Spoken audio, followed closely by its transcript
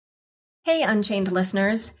Hey, Unchained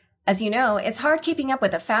listeners. As you know, it's hard keeping up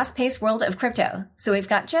with the fast-paced world of crypto, so we've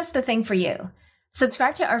got just the thing for you.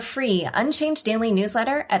 Subscribe to our free Unchained daily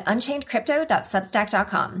newsletter at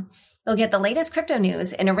unchainedcrypto.substack.com. You'll get the latest crypto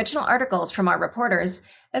news and original articles from our reporters,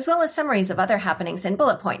 as well as summaries of other happenings and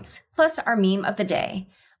bullet points, plus our meme of the day,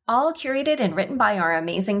 all curated and written by our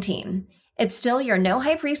amazing team. It's still your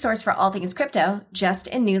no-hype resource for all things crypto, just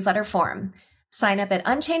in newsletter form. Sign up at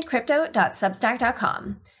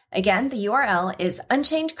unchainedcrypto.substack.com. Again, the URL is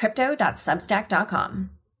unchainedcrypto.substack.com.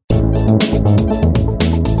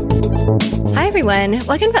 Hi, everyone.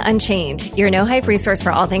 Welcome to Unchained, your no-hype resource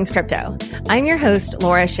for all things crypto. I'm your host,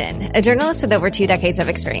 Laura Shin, a journalist with over 2 decades of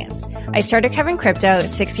experience. I started covering crypto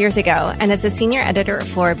 6 years ago, and as a senior editor at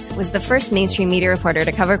Forbes, was the first mainstream media reporter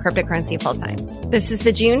to cover cryptocurrency full-time. This is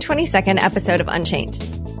the June 22nd episode of Unchained.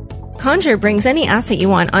 Conjur brings any asset you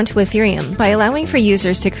want onto Ethereum by allowing for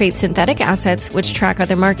users to create synthetic assets which track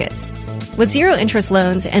other markets. With zero interest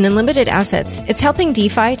loans and unlimited assets, it's helping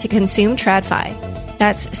DeFi to consume TradFi.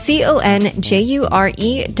 That's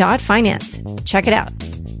CONJURE.finance. Check it out.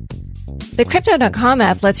 The Crypto.com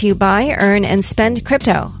app lets you buy, earn, and spend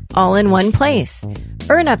crypto all in one place.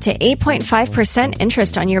 Earn up to 8.5%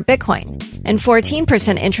 interest on your Bitcoin and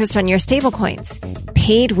 14% interest on your stablecoins,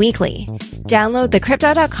 paid weekly. Download the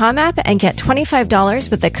Crypto.com app and get $25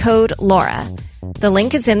 with the code LAURA. The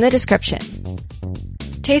link is in the description.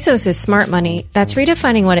 Tezos is smart money that's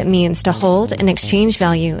redefining what it means to hold and exchange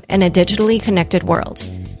value in a digitally connected world.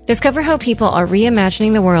 Discover how people are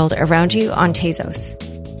reimagining the world around you on Tezos.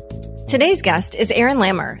 Today's guest is Aaron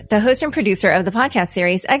Lammer, the host and producer of the podcast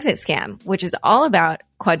series Exit Scam, which is all about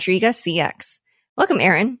Quadriga CX. Welcome,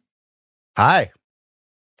 Aaron. Hi.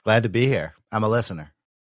 Glad to be here. I'm a listener.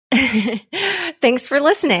 Thanks for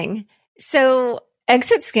listening. So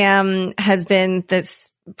Exit Scam has been this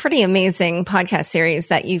pretty amazing podcast series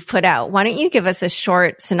that you've put out. Why don't you give us a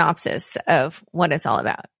short synopsis of what it's all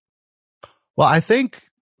about? Well, I think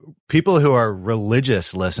people who are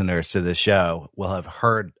religious listeners to the show will have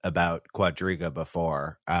heard about Quadriga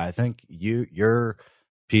before. I think your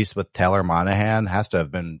piece with Taylor Monahan has to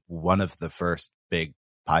have been one of the first big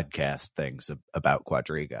podcast things about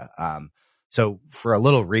Quadriga. So for a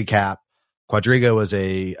little recap, Quadriga was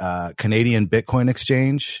a Canadian Bitcoin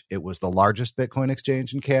exchange. It was the largest Bitcoin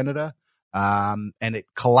exchange in Canada. And it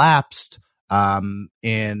collapsed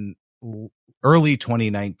in early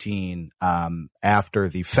 2019 after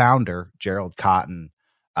the founder, Gerald Cotten,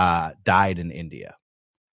 died in India.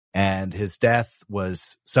 And his death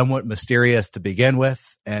was somewhat mysterious to begin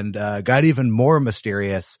with and got even more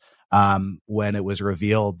mysterious when it was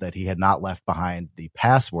revealed that he had not left behind the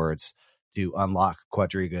passwords to unlock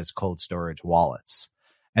Quadriga's cold storage wallets.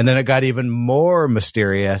 And then it got even more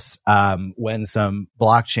mysterious when some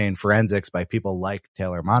blockchain forensics by people like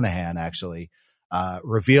Taylor Monahan actually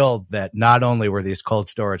revealed that not only were these cold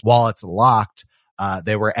storage wallets locked,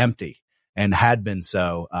 they were empty and had been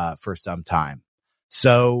so for some time.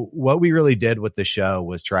 So what we really did with the show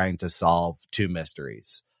was trying to solve 2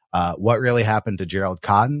 mysteries. What really happened to Gerald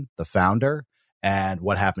Cotten, the founder, and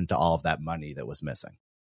what happened to all of that money that was missing.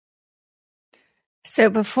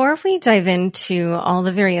 So before we dive into all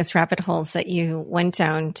the various rabbit holes that you went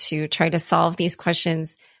down to try to solve these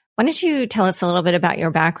questions, why don't you tell us a little bit about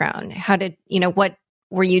your background? What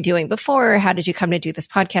were you doing before? How did you come to do this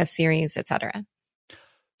podcast series, et cetera?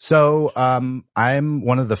 So I'm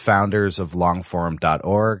one of the founders of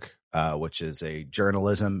longform.org, which is a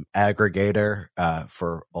journalism aggregator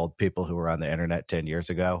for old people who were on the internet 10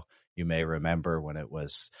 years ago. You may remember when it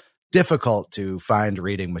was difficult to find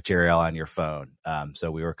reading material on your phone. So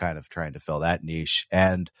we were kind of trying to fill that niche.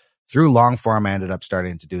 And through Longform, I ended up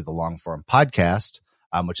starting to do the Longform podcast,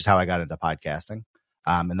 which is how I got into podcasting.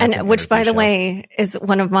 And which, by the way, is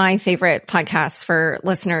one of my favorite podcasts for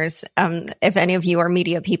listeners. If any of you are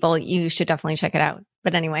media people, you should definitely check it out.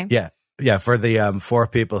 But anyway. Yeah. For the 4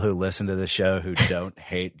 people who listen to the show who don't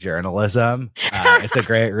hate journalism, it's a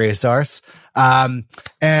great resource.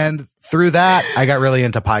 And through that, I got really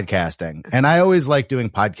into podcasting. And I always like doing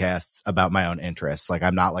podcasts about my own interests. Like,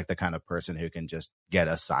 I'm not like the kind of person who can just get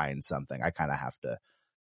assigned something. I kind of have to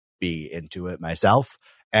be into it myself.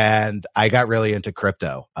 And I got really into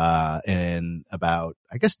crypto in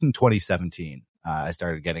 2017. I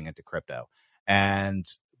started getting into crypto. And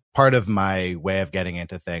part of my way of getting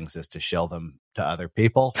into things is to shill them to other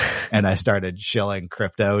people. And I started shilling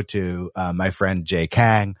crypto to my friend Jay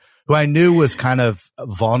Kang, who I knew was kind of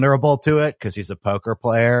vulnerable to it because he's a poker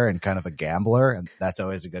player and kind of a gambler. And that's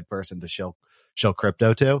always a good person to shill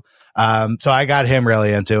crypto to. So I got him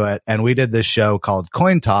really into it. And we did this show called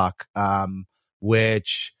Coin Talk,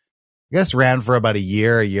 which guess ran for about a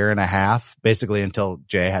year and a half, basically until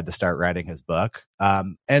Jay had to start writing his book.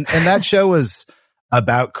 And that show was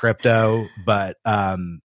about crypto, but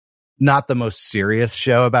not the most serious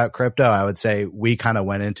show about crypto. I would say we kind of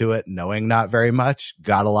went into it knowing not very much,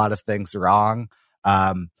 got a lot of things wrong,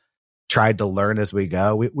 tried to learn as we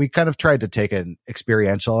go. We kind of tried to take an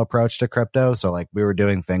experiential approach to crypto. So like we were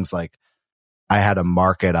doing things like I had a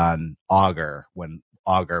market on Augur when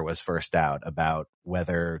Augur was first out about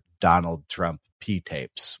whether Donald Trump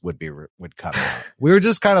P-tapes would come out. We were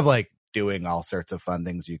just kind of like doing all sorts of fun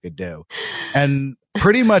things you could do. And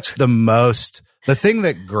pretty much the thing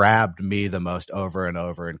that grabbed me the most over and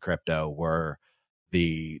over in crypto were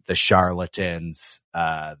the charlatans,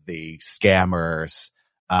 the scammers,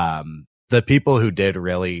 the people who did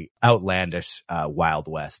really outlandish Wild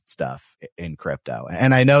West stuff in crypto.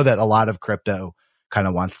 And I know that a lot of crypto kind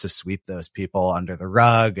of wants to sweep those people under the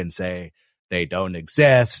rug and say they don't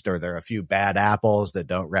exist, or there are a few bad apples that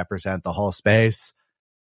don't represent the whole space.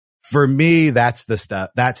 For me, that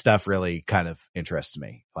stuff really kind of interests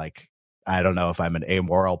me. Like, I don't know if I'm an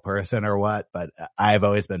amoral person or what, but I've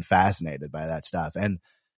always been fascinated by that stuff. And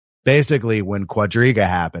basically when Quadriga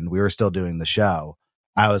happened, we were still doing the show.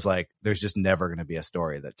 I was like, there's just never going to be a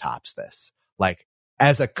story that tops this. Like,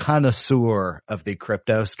 as a connoisseur of the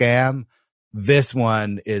crypto scam, this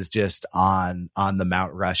one is just on the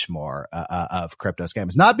Mount Rushmore of crypto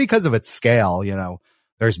scams. Not because of its scale, you know,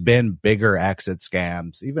 there's been bigger exit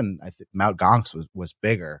scams. Even I think Mt. Gox was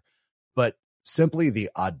bigger, but simply the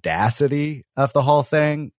audacity of the whole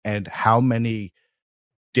thing and how many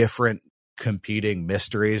different competing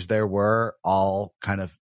mysteries there were, all kind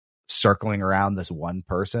of circling around this one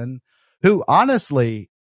person who honestly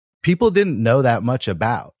people didn't know that much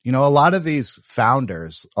about. You know, a lot of these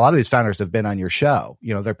founders have been on your show.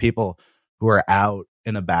 You know, they're people who are out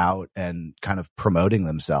and about and kind of promoting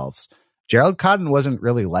themselves. Gerald Cotten wasn't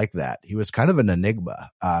really like that. He was kind of an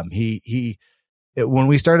enigma. When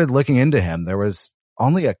we started looking into him, there was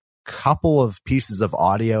only a couple of pieces of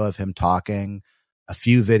audio of him talking, a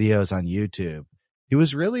few videos on YouTube. He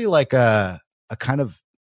was really like a kind of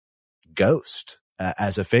ghost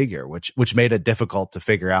as a figure, which made it difficult to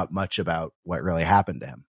figure out much about what really happened to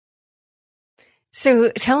him.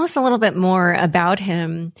 So tell us a little bit more about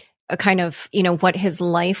him, kind of, you know, what his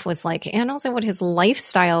life was like, and also what his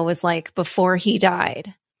lifestyle was like before he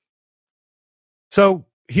died. So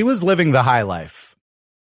he was living the high life.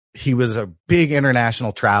 He was a big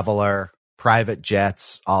international traveler, private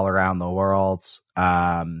jets all around the world.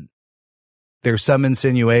 There's some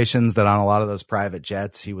insinuations that on a lot of those private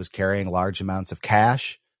jets, he was carrying large amounts of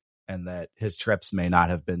cash, and that his trips may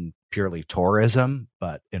not have been purely tourism,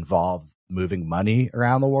 but involved moving money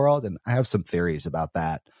around the world. And I have some theories about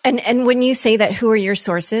that. And when you say that, who are your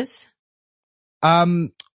sources?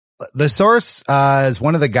 The source is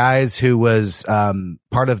one of the guys who was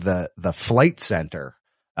part of the flight center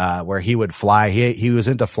where he would fly. He was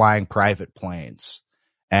into flying private planes,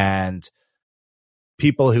 and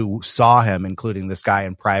people who saw him, including this guy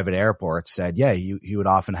in private airports, said, yeah, he would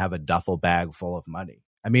often have a duffel bag full of money.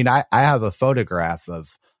 I mean, I have a photograph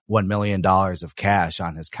of $1 million of cash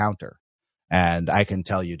on his counter, and I can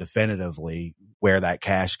tell you definitively where that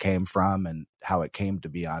cash came from and how it came to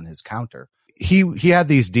be on his counter. He had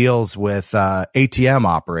these deals with ATM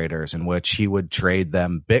operators in which he would trade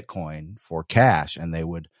them Bitcoin for cash, and they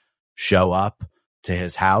would show up to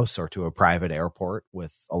his house or to a private airport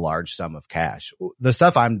with a large sum of cash. The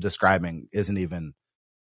stuff I'm describing isn't even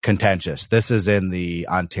contentious. This is in the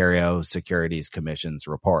Ontario Securities Commission's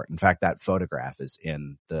report. In fact, that photograph is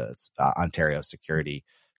in the Ontario Security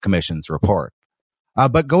Commission's report.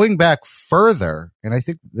 But going back further, and I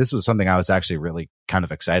think this was something I was actually really kind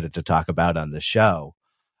of excited to talk about on the show,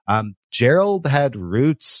 Gerald had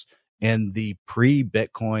roots in the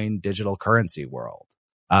pre-Bitcoin digital currency world.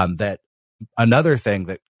 That another thing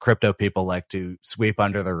that crypto people like to sweep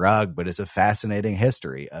under the rug, but is a fascinating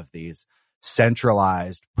history of these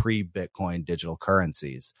centralized pre-Bitcoin digital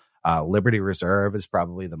currencies. Liberty Reserve is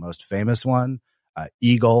probably the most famous one.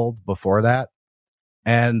 eGold before that.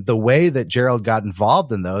 And the way that Gerald got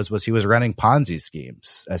involved in those was he was running Ponzi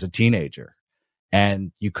schemes as a teenager.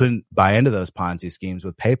 And you couldn't buy into those Ponzi schemes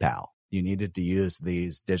with PayPal. You needed to use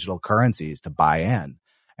these digital currencies to buy in.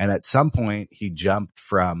 And at some point, he jumped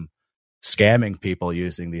from scamming people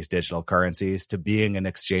using these digital currencies to being an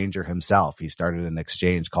exchanger himself. He started an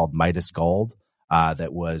exchange called Midas Gold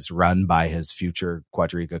that was run by his future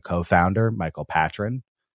Quadriga co-founder, Michael Patron,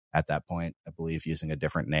 at that point, I believe using a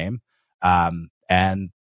different name. And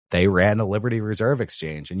they ran a Liberty Reserve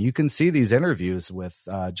exchange. And you can see these interviews with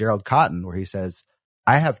Gerald Cotten where he says,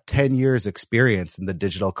 I have 10 years experience in the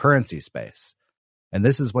digital currency space. And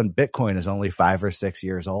this is when Bitcoin is only 5 or 6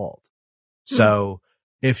 years old. So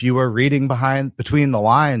if you were reading between the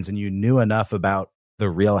lines and you knew enough about the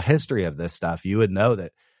real history of this stuff, you would know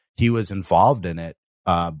that he was involved in it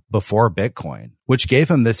before Bitcoin, which gave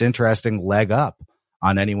him this interesting leg up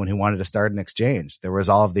on anyone who wanted to start an exchange. There was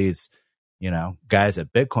all of these, guys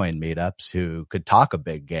at Bitcoin meetups who could talk a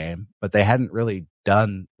big game, but they hadn't really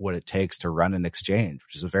done what it takes to run an exchange,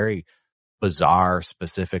 which is a very bizarre,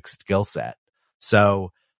 specific skill set.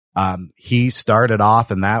 So he started off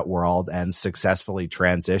in that world and successfully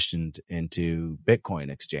transitioned into Bitcoin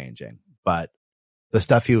exchanging. But the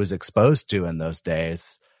stuff he was exposed to in those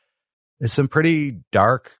days is some pretty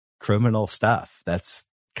dark criminal stuff. That's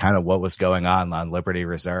kind of what was going on Liberty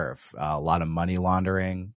Reserve. A lot of money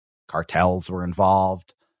laundering, cartels were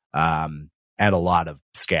involved, and a lot of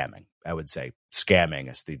scamming. I would say scamming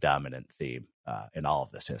is the dominant theme in all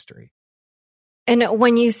of this history. And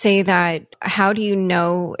when you say that, how do you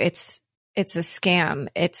know it's a scam?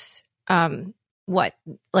 It's what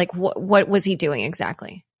was he doing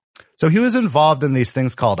exactly? So he was involved in these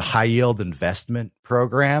things called high yield investment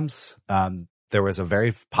programs. There was a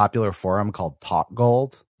very popular forum called Talk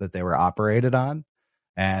Gold that they were operated on.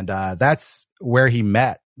 And that's where he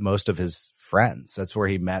met most of his friends. That's where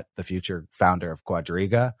he met the future founder of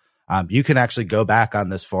Quadriga. You can actually go back on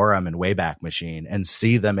this forum in Wayback Machine and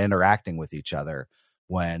see them interacting with each other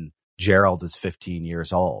when Gerald is 15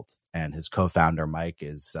 years old and his co-founder Mike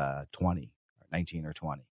is 19 or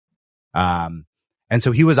 20. And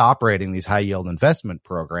so he was operating these high yield investment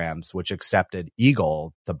programs, which accepted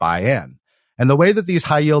eGold to buy in. And the way that these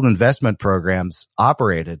high yield investment programs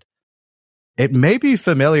operated, it may be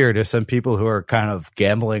familiar to some people who are kind of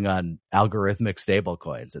gambling on algorithmic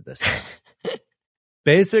stablecoins at this point.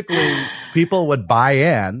 Basically, people would buy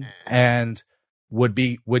in and would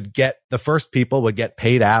get the first people would get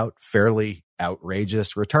paid out fairly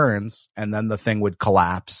outrageous returns, and then the thing would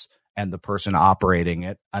collapse and the person operating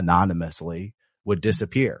it anonymously would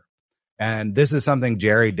disappear. And this is something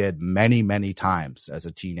Jerry did many, many times as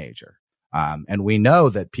a teenager. And we know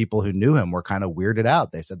that people who knew him were kind of weirded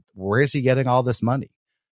out. They said, where is he getting all this money?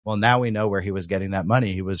 Well, now we know where he was getting that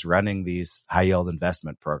money. He was running these high yield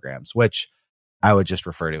investment programs, which I would just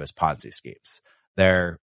refer to as Ponzi schemes.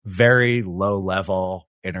 They're very low level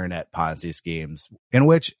internet Ponzi schemes in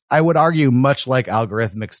which I would argue, much like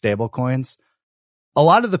algorithmic stablecoins, a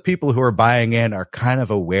lot of the people who are buying in are kind of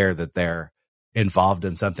aware that they're involved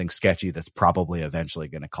in something sketchy that's probably eventually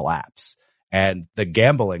going to collapse. And the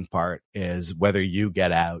gambling part is whether you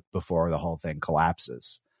get out before the whole thing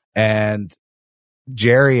collapses. And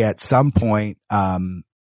Jerry at some point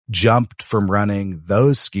jumped from running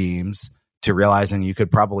those schemes to realizing you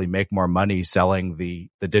could probably make more money selling the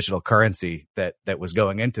digital currency that was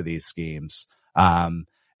going into these schemes,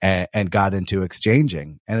 and got into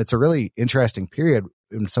exchanging. And it's a really interesting period.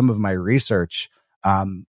 In some of my research,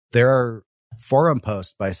 there are forum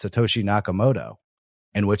posts by Satoshi Nakamoto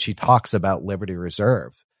in which he talks about Liberty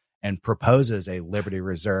Reserve and proposes a Liberty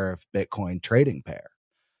Reserve Bitcoin trading pair.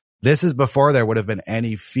 This is before there would have been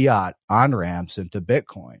any fiat on-ramps into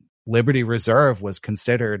Bitcoin. Liberty Reserve was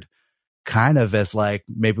considered kind of as like,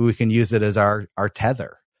 maybe we can use it as our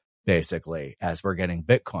tether, basically, as we're getting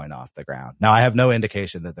Bitcoin off the ground. Now, I have no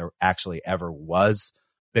indication that there actually ever was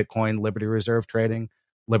Bitcoin Liberty Reserve trading.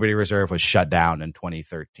 Liberty Reserve was shut down in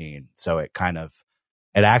 2013. So it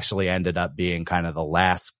actually ended up being kind of the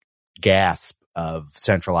last gasp of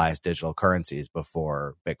centralized digital currencies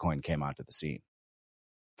before Bitcoin came onto the scene.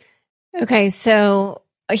 Okay, so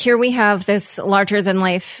here we have this larger than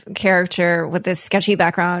life character with this sketchy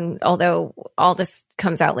background, although all this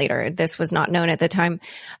comes out later. This was not known at the time.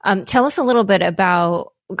 Tell us a little bit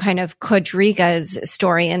about kind of Quadriga's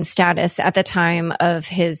story and status at the time of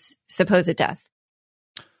his supposed death.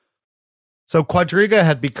 So Quadriga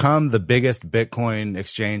had become the biggest Bitcoin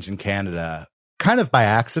exchange in Canada kind of by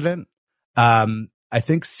accident. I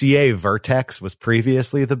think CA Vertex was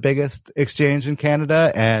previously the biggest exchange in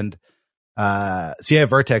Canada, and CA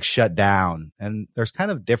Vertex shut down. And there's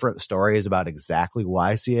kind of different stories about exactly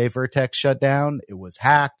why CA Vertex shut down. It was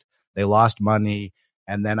hacked, they lost money,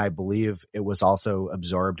 and then I believe it was also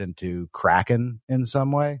absorbed into Kraken in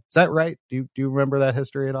some way. Is that right? Do you remember that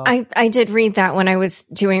history at all? I did read that when I was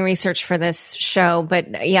doing research for this show,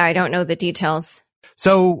 but yeah, I don't know the details.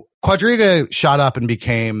 So Quadriga shot up and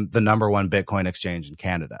became the number one Bitcoin exchange in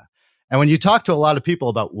Canada. And when you talk to a lot of people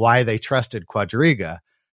about why they trusted Quadriga,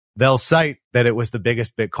 they'll cite that it was the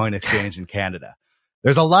biggest Bitcoin exchange in Canada.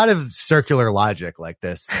 There's a lot of circular logic like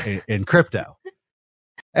this in crypto.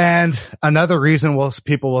 And another reason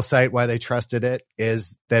people will cite why they trusted it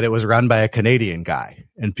is that it was run by a Canadian guy,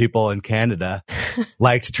 and people in Canada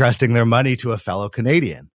liked trusting their money to a fellow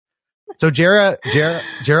Canadian. So Gerald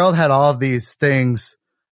had all of these things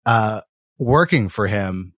working for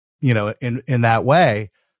him, in that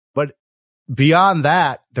way. But beyond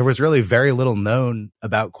that, there was really very little known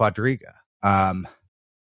about Quadriga.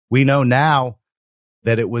 We know now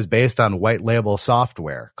that it was based on white label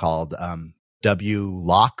software called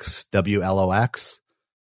WLOX, WLOX,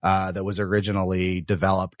 that was originally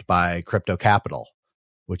developed by Crypto Capital,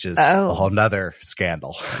 which is a whole nother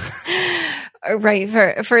scandal. Right.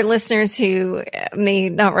 For listeners who may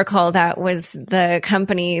not recall, that was the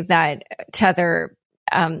company that Tether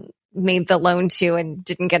made the loan to and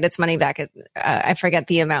didn't get its money back. I forget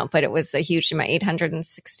the amount, but it was a huge amount,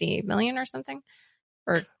 860 million or something.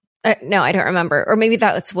 Or no, I don't remember. Or maybe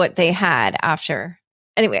that's what they had after.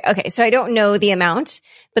 Anyway, okay. So I don't know the amount,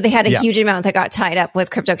 but they had a huge amount that got tied up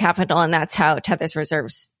with Crypto Capital, and that's how Tether's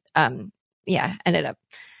reserves, ended up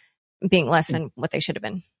being less than what they should have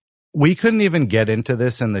been. We couldn't even get into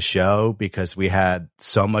this in the show because we had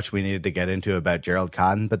so much we needed to get into about Gerald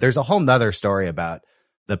Cotten. But there's a whole nother story about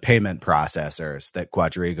the payment processors that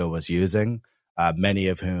Quadriga was using, many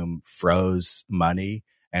of whom froze money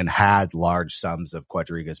and had large sums of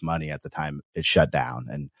Quadriga's money at the time it shut down.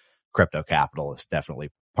 And Crypto Capital is definitely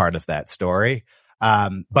part of that story.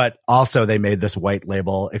 But also they made this white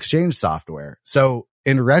label exchange software. So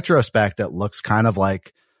in retrospect, it looks kind of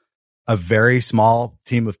like a very small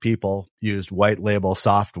team of people used white label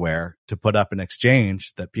software to put up an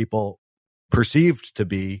exchange that people perceived to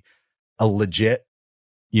be a legit,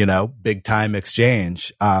 big time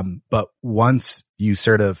exchange. But once you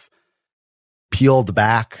sort of peeled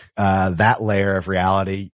back that layer of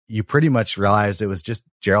reality, you pretty much realized it was just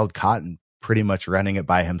Gerald Cotten pretty much running it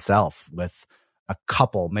by himself with a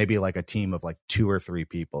couple, maybe like a team of like 2 or 3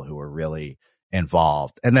 people who were really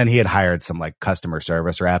involved. And then he had hired some like customer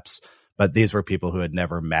service reps, but these were people who had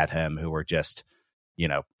never met him, who were just,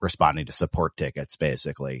 responding to support tickets,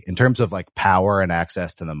 basically. In terms of like power and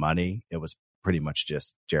access to the money, it was pretty much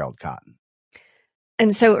just Gerald Cotten.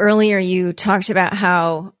 And so earlier you talked about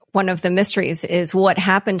how one of the mysteries is what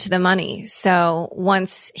happened to the money. So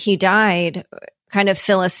once he died, kind of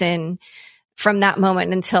fill us in from that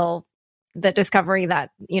moment until the discovery that,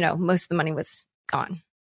 most of the money was gone.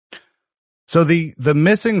 So the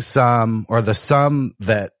missing sum, or the sum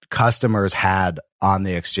that customers had on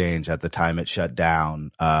the exchange at the time it shut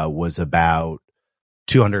down, was about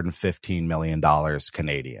 $215 million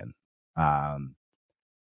Canadian.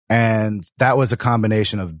 And that was a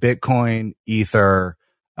combination of Bitcoin, Ether,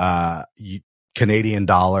 Canadian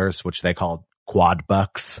dollars, which they called quad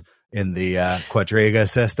bucks in the Quadriga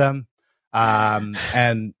system,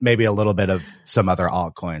 and maybe a little bit of some other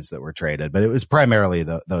altcoins that were traded, but it was primarily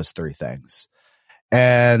those 3 things.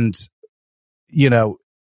 And,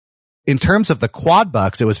 in terms of the quad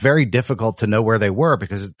bucks, it was very difficult to know where they were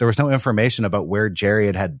because there was no information about where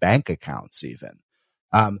Jerry had bank accounts even.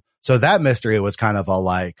 So that mystery was kind of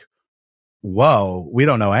like, whoa, we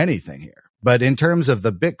don't know anything here. But in terms of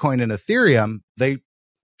the Bitcoin and Ethereum, they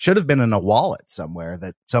should have been in a wallet somewhere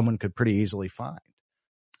that someone could pretty easily find.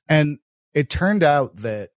 And it turned out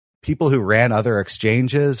that people who ran other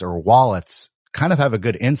exchanges or wallets kind of have a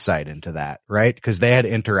good insight into that, right? Because they had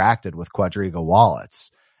interacted with Quadriga wallets.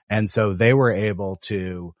 And so they were able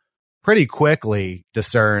to pretty quickly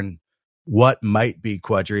discern what might be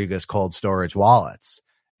Quadriga's cold storage wallets.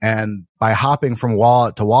 And by hopping from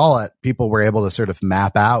wallet to wallet, people were able to sort of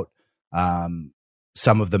map out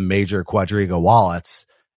some of the major Quadriga wallets.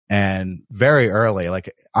 And very early,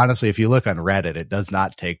 like honestly, if you look on Reddit, it does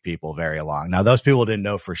not take people very long. Now, those people didn't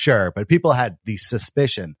know for sure, but people had the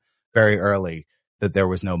suspicion very early that there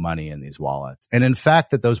was no money in these wallets. And in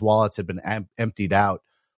fact, that those wallets had been emptied out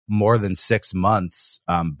more than 6 months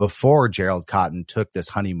before Gerald Cotten took this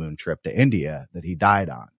honeymoon trip to India that he died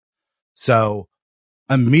on. So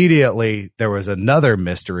immediately there was another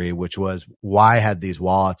mystery, which was why had these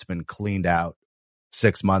wallets been cleaned out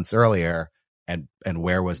 6 months earlier, and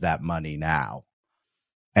where was that money now?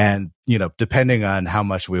 And, depending on how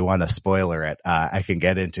much we want to spoiler it, I can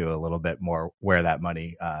get into a little bit more where that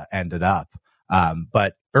money ended up.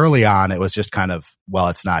 But early on, it was just kind of, well,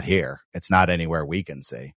 it's not here. It's not anywhere we can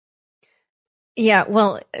see. Yeah,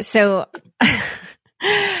 well, so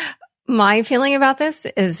my feeling about this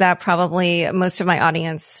is that probably most of my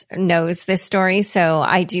audience knows this story. So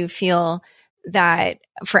I do feel that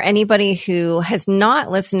for anybody who has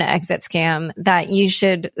not listened to Exit Scam, that you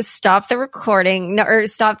should stop the recording or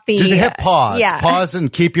stop the... Just hit pause. Pause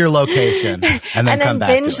and keep your location and then come back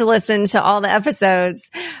binge to it. listen to all the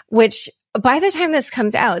episodes, which by the time this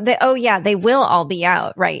comes out, they will all be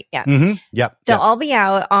out, right? Yeah. Mm-hmm. Yep. They'll all be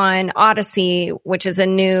out on Odyssey, which is a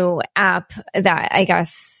new app that I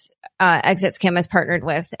guess Exit Scam has partnered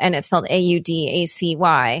with, and it's spelled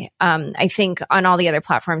AUDACY. I think on all the other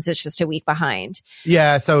platforms, it's just a week behind.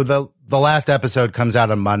 Yeah, so the last episode comes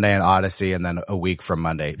out on Monday on Odyssey, and then a week from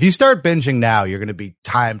Monday. If you start binging now, you're going to be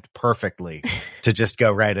timed perfectly to just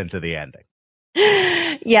go right into the ending.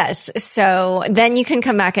 Yes. So then you can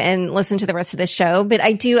come back and listen to the rest of the show. But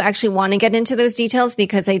I do actually want to get into those details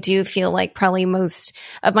because I do feel like probably most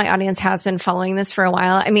of my audience has been following this for a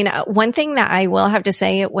while. I mean, one thing that I will have to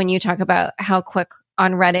say when you talk about how quick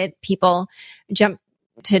on Reddit people jump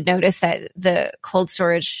to notice that the cold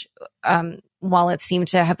storage wallets seem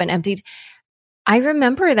to have been emptied. I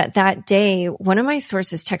remember that day, one of my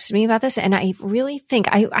sources texted me about this, and I really think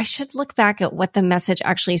I should look back at what the message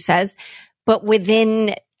actually says. But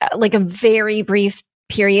within like a very brief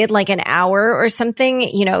period, like an hour or something,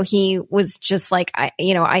 he was just like,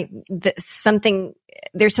 there's something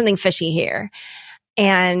fishy here.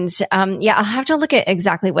 And, I'll have to look at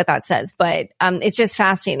exactly what that says, but, it's just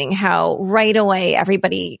fascinating how right away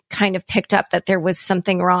everybody kind of picked up that there was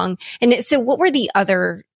something wrong. And so what were the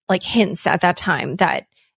other like hints at that time that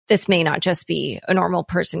this may not just be a normal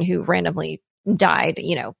person who randomly died,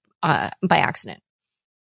 by accident?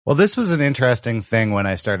 Well, this was an interesting thing when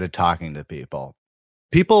I started talking to people.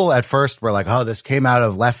 People at first were like, oh, this came out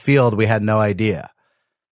of left field. We had no idea.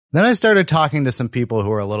 Then I started talking to some people who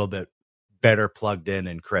were a little bit better plugged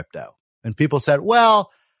in crypto. And people said,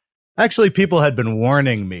 well, actually, people had been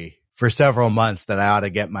warning me for several months that I ought to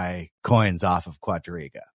get my coins off of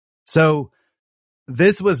Quadriga. So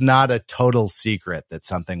this was not a total secret that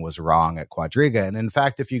something was wrong at Quadriga. And in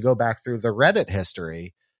fact, if you go back through the Reddit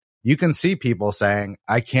history, you can see people saying,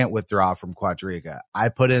 I can't withdraw from Quadriga. I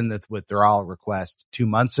put in this withdrawal request 2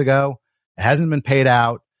 months ago. It hasn't been paid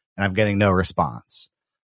out, and I'm getting no response.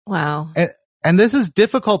 Wow. And this is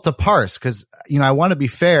difficult to parse because, I want to be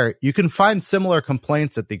fair. You can find similar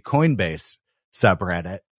complaints at the Coinbase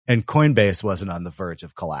subreddit, and Coinbase wasn't on the verge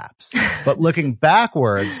of collapse. But looking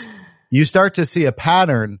backwards, you start to see a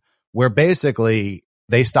pattern where basically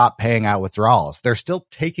they stop paying out withdrawals. They're still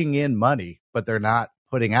taking in money, but they're not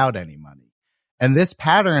putting out any money. And this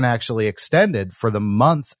pattern actually extended for the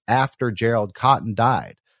month after Gerald Cotten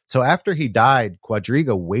died. So after he died,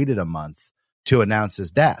 Quadriga waited a month to announce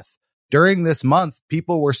his death. During this month,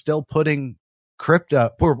 people were still putting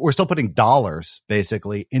we're still putting dollars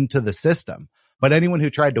basically into the system. But anyone who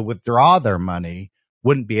tried to withdraw their money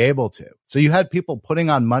wouldn't be able to. So you had people putting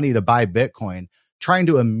on money to buy Bitcoin, trying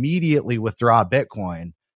to immediately withdraw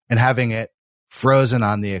Bitcoin and having it frozen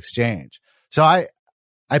on the exchange. So I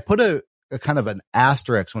put a kind of an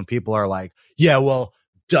asterisk when people are like, yeah, well,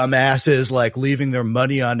 dumbasses like leaving their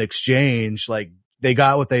money on exchange, like they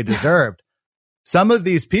got what they deserved. Some of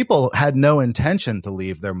these people had no intention to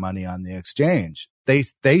leave their money on the exchange. They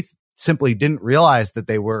simply didn't realize that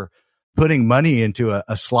they were putting money into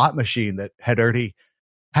a slot machine that had already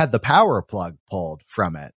had the power plug pulled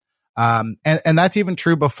from it. And that's even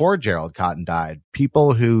true before Gerald Cotten died.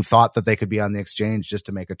 People who thought that they could be on the exchange just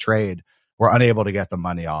to make a trade were unable to get the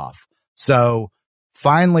money off. So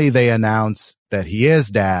finally they announce that he is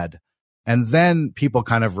dead. And then people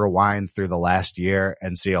kind of rewind through the last year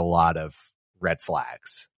and see a lot of red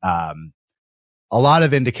flags. A lot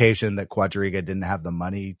of indication that Quadriga didn't have the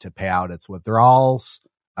money to pay out its withdrawals.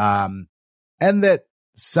 And that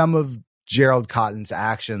some of Gerald Cotten's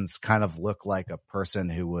actions kind of look like a person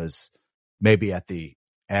who was maybe at the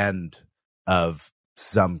end of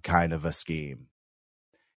some kind of a scheme.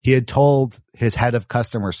 He had told his head of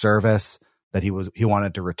customer service that he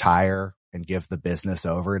wanted to retire and give the business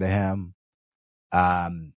over to him.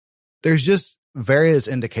 There's just various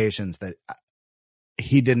indications that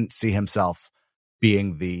he didn't see himself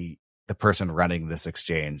being the person running this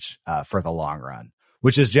exchange for the long run,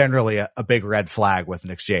 which is generally a big red flag with an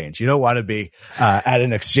exchange. You don't want to be at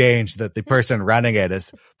an exchange that the person running it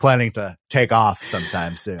is planning to take off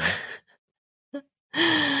sometime soon.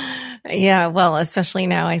 Yeah, well, especially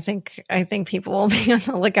now, I think people will be on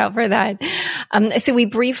the lookout for that. So we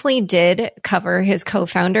briefly did cover his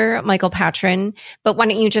co-founder, Michael Patron, but why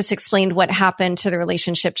don't you just explain what happened to the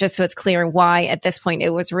relationship, just so it's clear why at this point it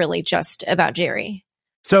was really just about Jerry?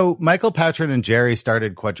 So Michael Patron and Jerry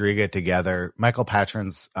started Quadriga together. Michael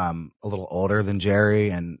Patron's a little older than Jerry,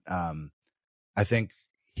 and I think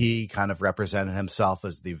he kind of represented himself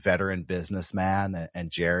as the veteran businessman,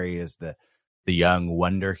 and Jerry is the young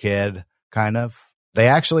wonder kid kind of. They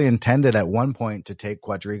actually intended at one point to take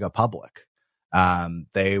Quadriga public.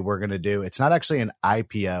 They were going to do, it's not actually an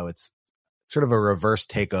IPO. It's sort of a reverse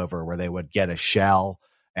takeover where they would get a shell.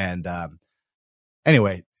 And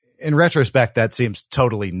anyway, in retrospect, that seems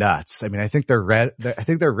totally nuts. I mean, I think their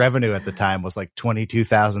revenue at the time was like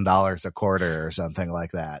 $22,000 a quarter or something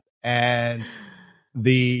like that. And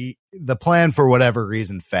the plan for whatever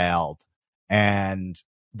reason failed, and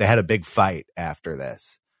they had a big fight after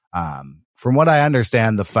this. From what I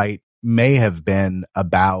understand, the fight may have been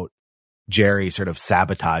about Jerry sort of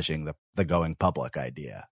sabotaging the going public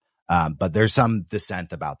idea. But there's some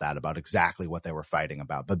dissent about that, about exactly what they were fighting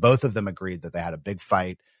about. But both of them agreed that they had a big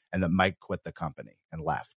fight and that Mike quit the company and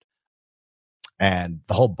left. And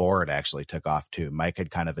the whole board actually took off too. Mike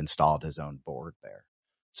had kind of installed his own board there.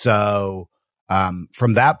 So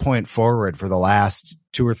from that point forward, for the last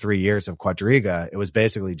 2 or 3 years of Quadriga, it was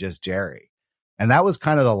basically just Jerry. And that was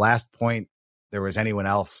kind of the last point there was anyone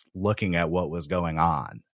else looking at what was going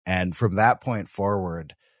on. And from that point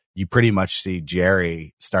forward, you pretty much see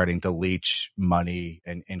Jerry starting to leech money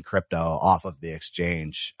in crypto off of the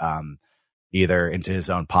exchange, either into his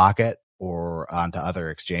own pocket or onto other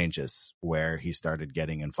exchanges, where he started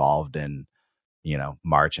getting involved in,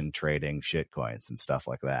 margin trading shitcoins and stuff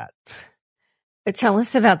like that. But tell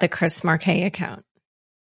us about the Chris Marquet account.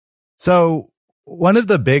 So one of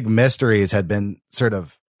the big mysteries had been sort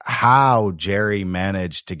of how Jerry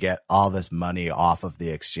managed to get all this money off of the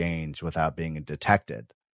exchange without being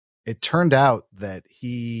detected. It turned out that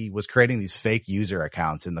he was creating these fake user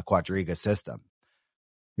accounts in the Quadriga system.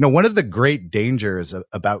 One of the great dangers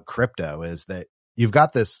about crypto is that you've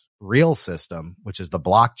got this real system, which is the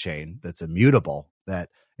blockchain, that's immutable, that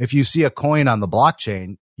if you see a coin on the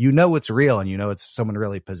blockchain, it's real and it's someone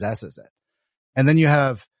really possesses it. And then you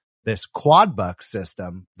have this Quadbucks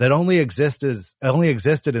system that only existed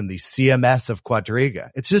in the CMS of Quadriga.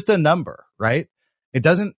 It's just a number, right? It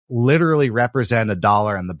doesn't literally represent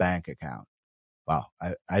 $1 in the bank account. Wow.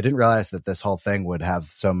 I didn't realize that this whole thing would have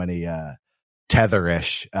so many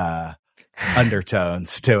Tetherish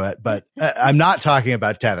undertones to it, but I'm not talking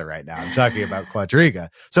about Tether right now. I'm talking about Quadriga.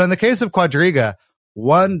 So in the case of Quadriga,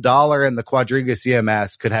 $1 in the Quadriga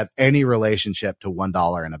CMS could have any relationship to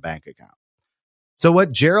 $1 in a bank account. So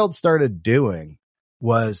what Gerald started doing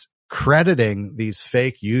was crediting these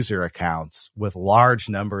fake user accounts with large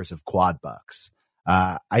numbers of Quadbucks.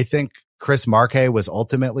 I think Chris Marquet was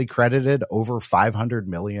ultimately credited over $500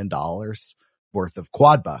 million worth of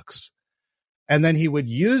Quadbucks. And then he would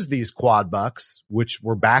use these Quadbucks, which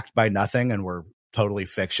were backed by nothing and were totally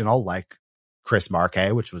fictional, like Chris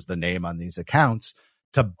Marquet, which was the name on these accounts,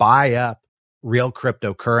 to buy up real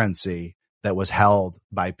cryptocurrency that was held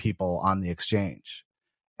by people on the exchange.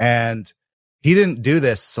 And he didn't do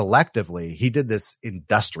this selectively. He did this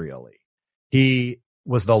industrially. He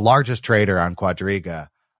was the largest trader on Quadriga.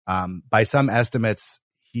 By some estimates,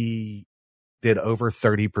 he did over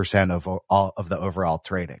 30% of all of the overall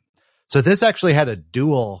trading. So this actually had a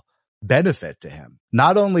dual benefit to him.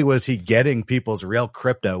 Not only was he getting people's real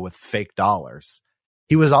crypto with fake dollars,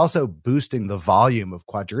 he was also boosting the volume of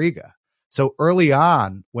Quadriga. So early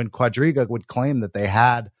on, when Quadriga would claim that they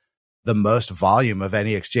had the most volume of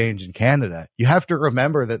any exchange in Canada, you have to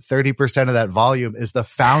remember that 30% of that volume is the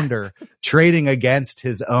founder trading against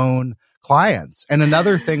his own clients. And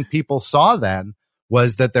another thing people saw then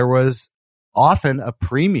was that there was often a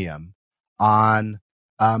premium on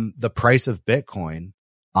the price of Bitcoin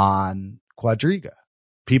on Quadriga.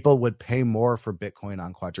 People would pay more for Bitcoin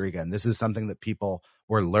on Quadriga. And this is something that people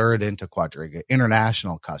were lured into Quadriga.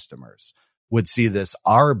 International customers would see this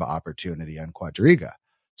ARB opportunity on Quadriga.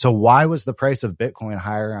 So why was the price of Bitcoin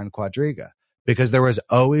higher on Quadriga? Because there was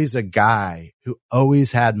always a guy who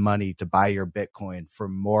always had money to buy your Bitcoin for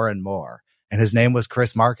more and more. And his name was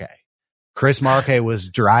Chris Marquet. Chris Marquet was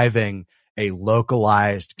driving a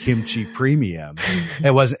localized kimchi premium.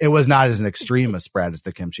 It was not as an extreme a spread as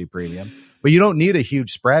the kimchi premium, but you don't need a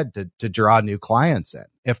huge spread to draw new clients in.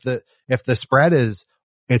 If the spread is,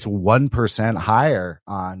 it's 1% higher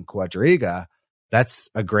on Quadriga, that's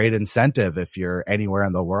a great incentive if you're anywhere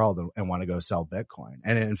in the world and want to go sell Bitcoin.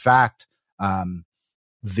 And in fact, one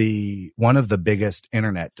of the biggest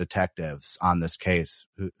internet detectives on this case,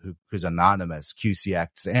 who's anonymous,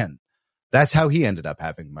 QCXN, that's how he ended up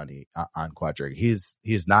having money on Quadriga.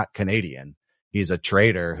 He's not Canadian. He's a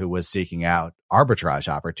trader who was seeking out arbitrage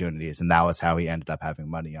opportunities, and that was how he ended up having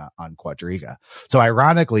money on Quadriga. So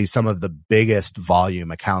ironically, some of the biggest volume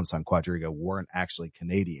accounts on Quadriga weren't actually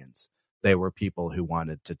Canadians. they were people who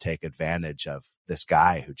wanted to take advantage of this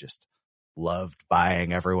guy who just loved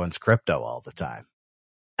buying everyone's crypto all the time.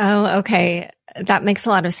 Oh, okay. That makes a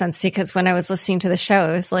lot of sense because when I was listening to the show,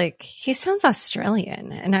 I was like, he sounds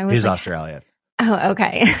Australian. And I was He's like, Australian. Oh,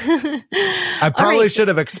 okay. I probably should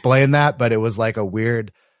have explained that, but it was like a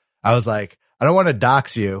weird, I was like, I don't want to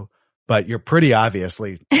dox you, but you're pretty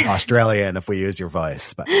obviously Australian if we use your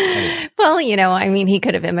voice. But anyway. Well, he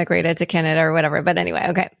could have immigrated to Canada or whatever. But anyway,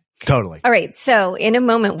 okay. Totally. All right. So in a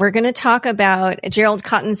moment, we're going to talk about Gerald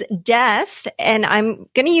Cotton's death. And I'm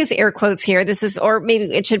going to use air quotes here. Or maybe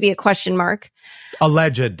it should be a question mark.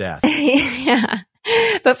 Alleged death. Yeah.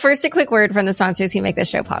 But first, a quick word from the sponsors who make this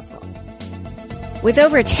show possible. With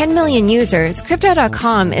over 10 million users,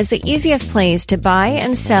 Crypto.com is the easiest place to buy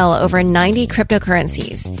and sell over 90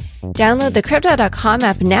 cryptocurrencies. Download the Crypto.com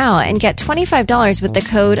app now and get $25 with the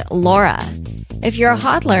code LAURA. If you're a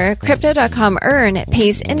hodler, Crypto.com Earn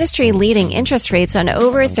pays industry-leading interest rates on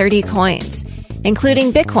over 30 coins,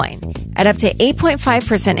 including Bitcoin, at up to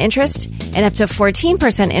 8.5% interest and up to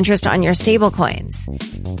 14% interest on your stablecoins.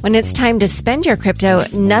 When it's time to spend your crypto,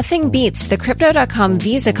 nothing beats the Crypto.com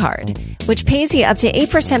Visa card, which pays you up to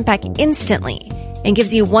 8% back instantly and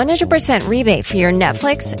gives you 100% rebate for your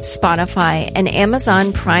Netflix, Spotify, and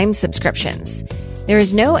Amazon Prime subscriptions. There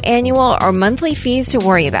is no annual or monthly fees to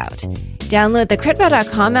worry about. Download the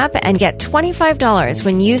Crypto.com app and get $25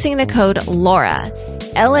 when using the code LAURA,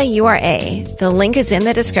 L-A-U-R-A. The link is in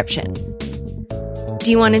the description. Do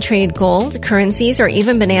you want to trade gold, currencies, or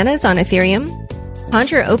even bananas on Ethereum?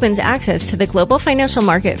 Conjur opens access to the global financial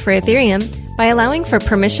market for Ethereum by allowing for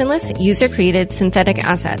permissionless, user-created synthetic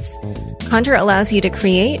assets. Conjur allows you to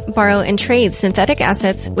create, borrow, and trade synthetic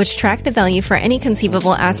assets which track the value for any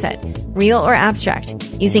conceivable asset, real or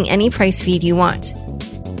abstract, using any price feed you want.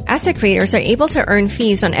 Asset creators are able to earn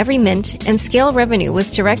fees on every mint and scale revenue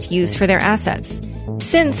with direct use for their assets.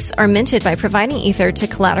 Synths are minted by providing Ether to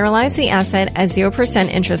collateralize the asset as 0%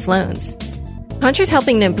 interest loans. Conjur's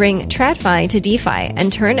helping to bring TradFi to DeFi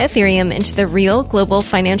and turn Ethereum into the real global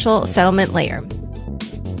financial settlement layer.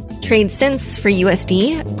 Trade synths for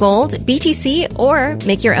USD, gold, BTC, or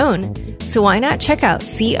make your own. So why not check out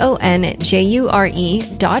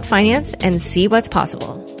conjure.finance and see what's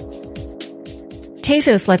possible.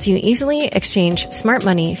 Tezos lets you easily exchange smart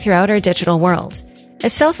money throughout our digital world. A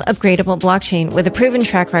self-upgradable blockchain with a proven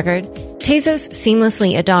track record, Tezos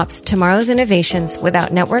seamlessly adopts tomorrow's innovations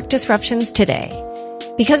without network disruptions today.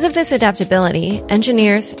 Because of this adaptability,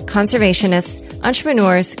 engineers, conservationists,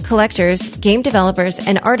 entrepreneurs, collectors, game developers,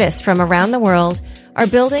 and artists from around the world are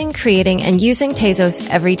building, creating, and using Tezos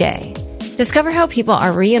every day. Discover how people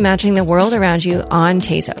are reimagining the world around you on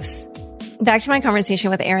Tezos. Back to my conversation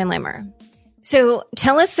with Aaron Limmer. So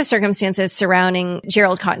tell us the circumstances surrounding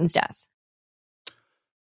Gerald Cotton's death.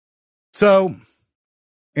 So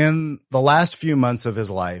in the last few months of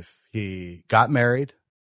his life, he got married,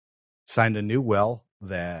 signed a new will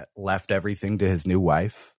that left everything to his new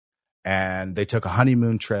wife, and they took a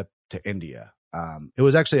honeymoon trip to India. It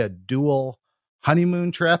was actually a dual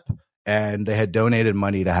honeymoon trip, and they had donated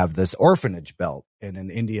money to have this orphanage built in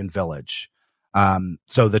an Indian village.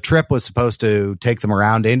 So the trip was supposed to take them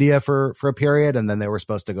around India for a period, and then they were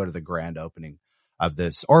supposed to go to the grand opening of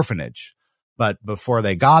this orphanage. But before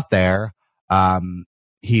they got there,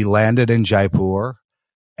 he landed in Jaipur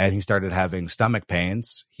and he started having stomach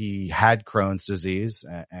pains. He had Crohn's disease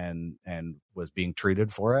and was being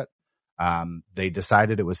treated for it. They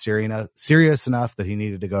decided it was serious enough that he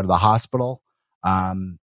needed to go to the hospital.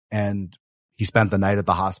 And he spent the night at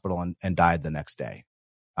the hospital and died the next day.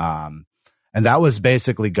 And that was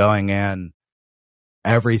basically going in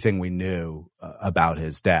everything we knew about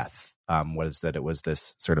his death, was that it was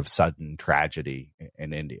this sort of sudden tragedy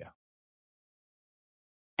in India.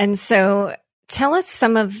 And so tell us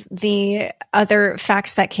some of the other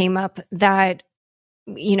facts that came up that,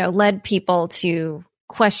 led people to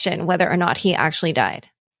question whether or not he actually died.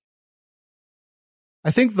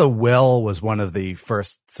 I think the will was one of the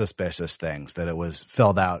first suspicious things, that it was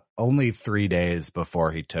filled out only 3 days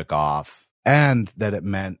before he took off, and that it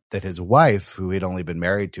meant that his wife, who he'd only been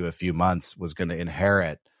married to a few months, was going to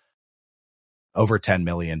inherit over $10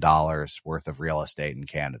 million worth of real estate in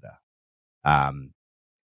Canada.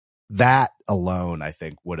 That alone, I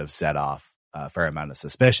think, would have set off a fair amount of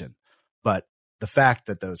suspicion. But the fact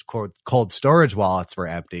that those cold storage wallets were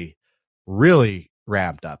empty really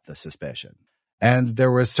ramped up the suspicion. And there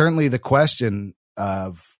was certainly the question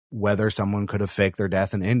of whether someone could have faked their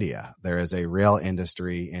death in India. There is a real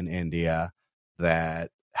industry in India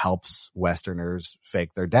that helps Westerners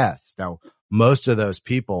fake their deaths. Now, most of those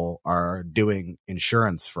people are doing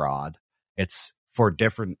insurance fraud. It's for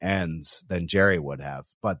different ends than Jerry would have.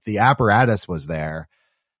 But the apparatus was there,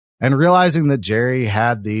 and realizing that Jerry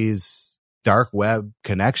had these dark web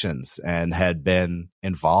connections and had been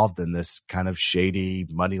involved in this kind of shady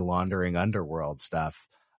money laundering underworld stuff,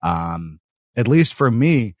 at least for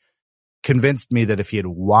me, convinced me that if he had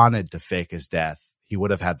wanted to fake his death, he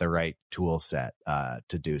would have had the right tool set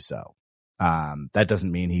to do so. That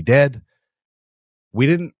doesn't mean he did. We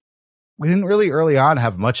didn't really early on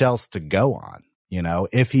have much else to go on. You know,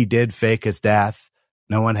 if he did fake his death,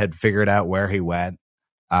 no one had figured out where he went.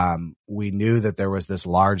 We knew that there was this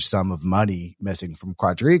large sum of money missing from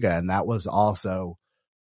Quadriga, and that was also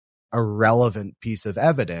a relevant piece of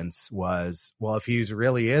evidence. Was, well, if he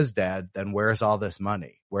really is dead, then where's all this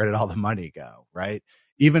money? Where did all the money go, right?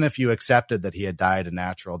 Even if you accepted that he had died a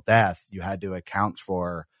natural death, you had to account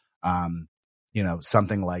for,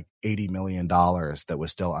 something like $80 million that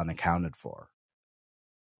was still unaccounted for.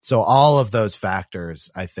 So all of those factors,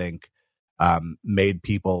 I think, made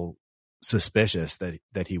people suspicious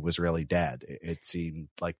that he was really dead. It seemed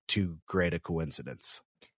like too great a coincidence.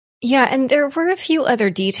 Yeah, and there were a few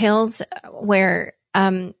other details where,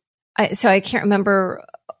 I can't remember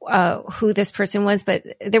who this person was, but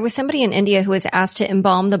there was somebody in India who was asked to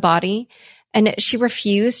embalm the body, and she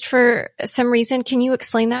refused for some reason. Can you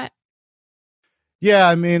explain that? Yeah,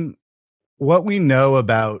 I mean, what we know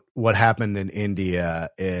about what happened in India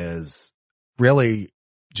is really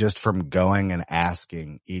just from going and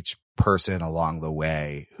asking each person along the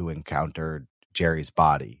way who encountered Jerry's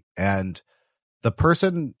body. And the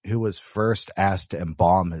person who was first asked to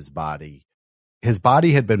embalm his body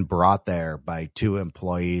had been brought there by two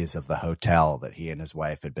employees of the hotel that he and his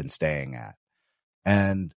wife had been staying at.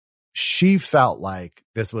 And she felt like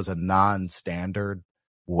this was a non-standard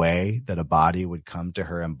way that a body would come to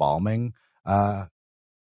her embalming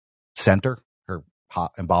center, her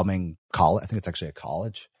embalming college. I think it's actually a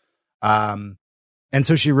college. And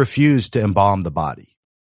so she refused to embalm the body.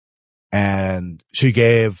 And she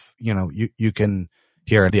gave, you can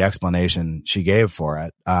hear the explanation she gave for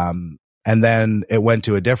it. And then it went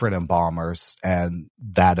to a different embalmer's, and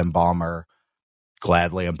that embalmer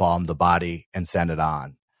gladly embalmed the body and sent it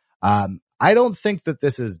on. I don't think that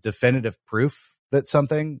this is definitive proof that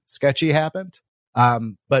something sketchy happened.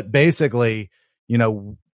 But basically,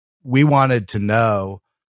 we wanted to know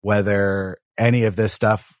whether any of this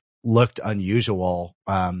stuff looked unusual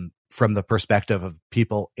from the perspective of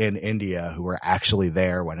people in India who were actually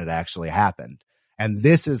there when it actually happened. And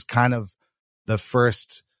this is kind of the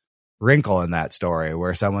first wrinkle in that story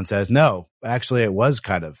where someone says, no, actually it was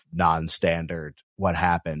kind of non-standard what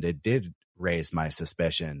happened. It did raise my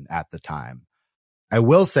suspicion at the time. I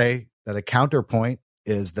will say that a counterpoint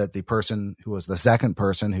is that the person who was the second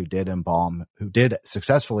person who did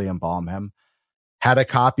successfully embalm him had a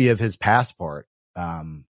copy of his passport,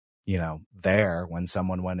 there when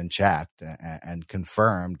someone went and checked and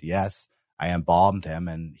confirmed, yes, I embalmed him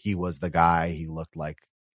and he was the guy. He looked like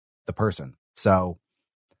the person. So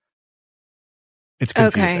it's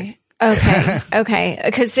confusing. Okay.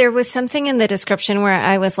 Because there was something in the description where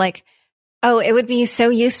I was like, oh, it would be so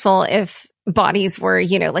useful if bodies were,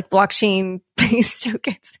 like blockchain based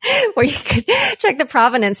tokens where you could check the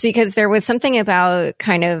provenance, because there was something about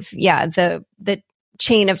kind of, the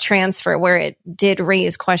chain of transfer where it did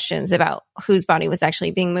raise questions about whose body was actually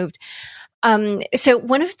being moved. So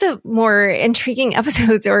one of the more intriguing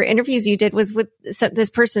episodes or interviews you did was with this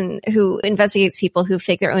person who investigates people who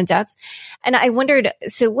fake their own deaths. And I wondered,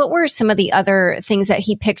 so what were some of the other things that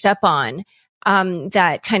he picked up on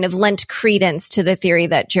that kind of lent credence to the theory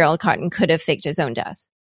that Gerald Cotten could have faked his own death?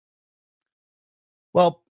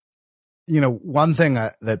 Well, one thing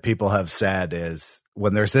that people have said is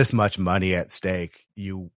when there's this much money at stake,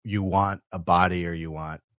 you want a body or you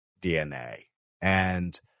want DNA.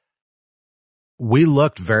 And we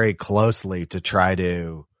looked very closely to try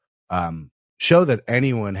to show that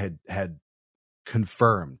anyone had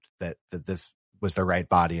confirmed that this was the right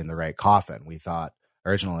body in the right coffin.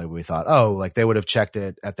 Originally we thought, like they would have checked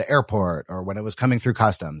it at the airport or when it was coming through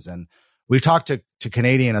customs. And we talked to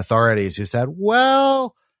Canadian authorities who said,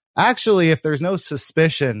 well, actually, if there's no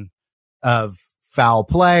suspicion of foul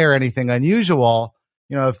play or anything unusual,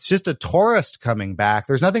 if it's just a tourist coming back,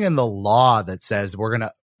 there's nothing in the law that says we're going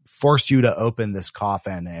to force you to open this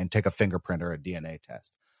coffin and take a fingerprint or a DNA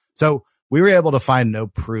test. So we were able to find no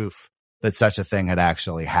proof that such a thing had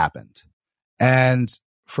actually happened. And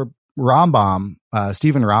for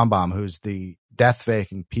Stephen Rambam, who's the death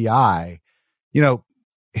faking PI,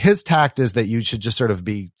 his tact is that you should just sort of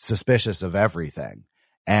be suspicious of everything.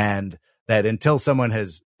 And that until someone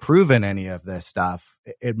has proven any of this stuff,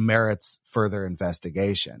 it merits further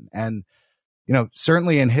investigation. And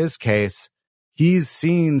certainly in his case, he's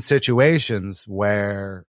seen situations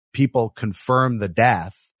where people confirm the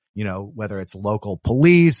death, whether it's local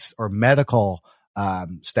police or medical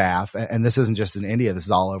staff. And this isn't just in India. This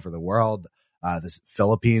is all over the world. This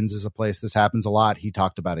Philippines is a place this happens a lot. He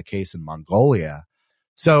talked about a case in Mongolia.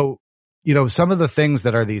 So, some of the things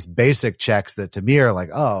that are these basic checks that to me are like,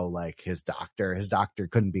 oh, like his doctor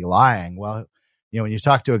couldn't be lying. Well, when you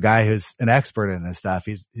talk to a guy who's an expert in this stuff,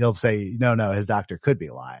 he'll say, no, his doctor could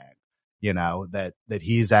be lying, that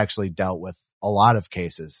he's actually dealt with a lot of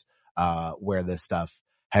cases where this stuff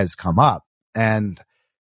has come up. And,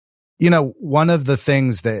 one of the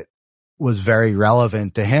things that was very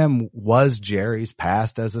relevant to him was Jerry's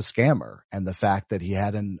past as a scammer and the fact that he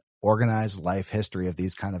had an organized life history of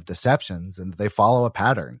these kind of deceptions, and they follow a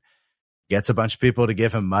pattern. Gets a bunch of people to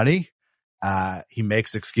give him money. He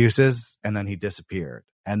makes excuses, and then he disappeared.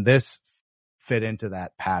 And this fit into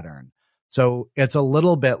that pattern. So it's a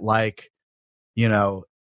little bit like,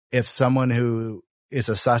 if someone who is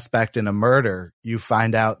a suspect in a murder, you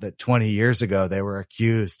find out that 20 years ago they were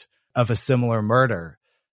accused of a similar murder.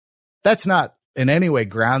 That's not in any way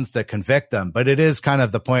grounds to convict them, but it is kind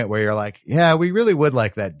of the point where you're like, yeah, we really would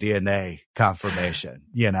like that DNA confirmation,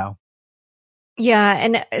 Yeah.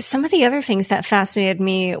 And some of the other things that fascinated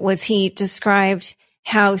me was he described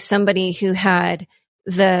how somebody who had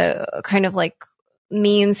the kind of like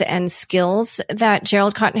means and skills that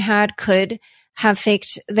Gerald Cotten had could have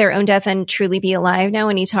faked their own death and truly be alive now.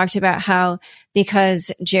 And he talked about how because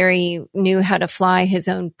Jerry knew how to fly his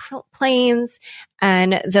own planes,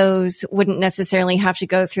 and those wouldn't necessarily have to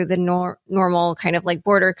go through the normal kind of like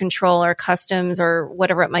border control or customs or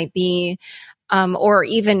whatever it might be, or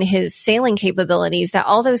even his sailing capabilities, that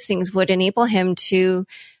all those things would enable him to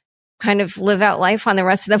kind of live out life on the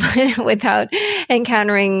rest of the planet without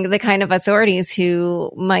encountering the kind of authorities who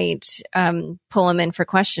might pull him in for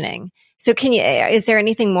questioning. So is there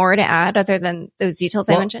anything more to add other than those details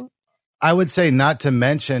I mentioned? I would say not to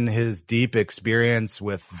mention his deep experience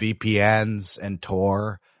with VPNs and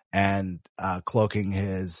Tor and cloaking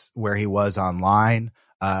where he was online,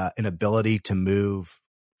 an ability to move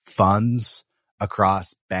funds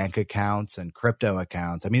across bank accounts and crypto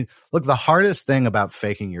accounts. I mean, look, the hardest thing about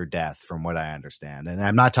faking your death, from what I understand, and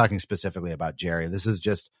I'm not talking specifically about Jerry, this is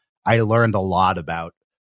just, I learned a lot about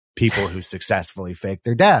people who successfully fake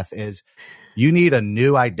their death, is you need a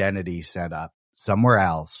new identity set up somewhere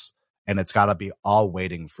else, and it's got to be all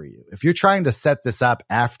waiting for you. If you're trying to set this up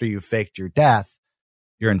after you faked your death,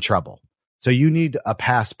 you're in trouble. So you need a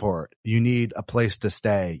passport, you need a place to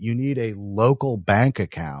stay, you need a local bank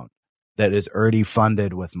account that is already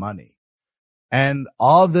funded with money. And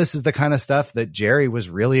all of this is the kind of stuff that Jerry was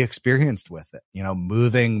really experienced with it,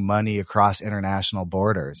 moving money across international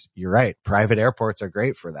borders. You're right. Private airports are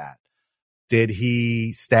great for that. Did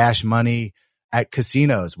he stash money at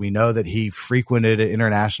casinos? We know that he frequented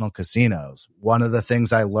international casinos. One of the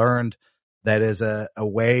things I learned that is a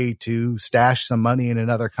way to stash some money in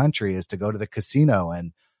another country is to go to the casino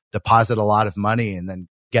and deposit a lot of money and then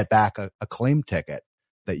get back a claim ticket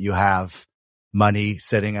that you have money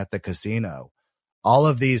sitting at the casino. All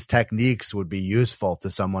of these techniques would be useful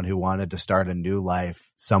to someone who wanted to start a new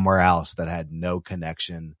life somewhere else that had no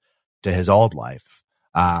connection to his old life.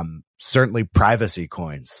 Certainly privacy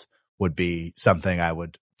coins would be something I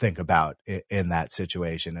would think about in that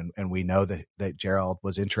situation. And we know that Gerald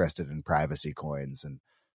was interested in privacy coins and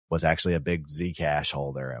was actually a big Zcash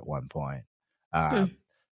holder at one point.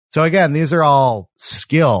 So again, these are all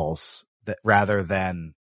skills that rather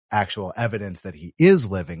than actual evidence that he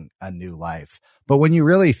is living a new life. But when you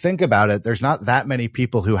really think about it, there's not that many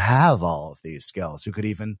people who have all of these skills who could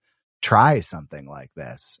even try something like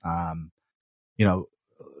this.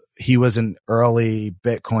 He was an early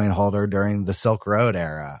Bitcoin holder during the Silk Road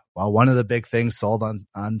era. Well, one of the big things sold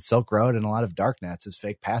on Silk Road and a lot of darknets is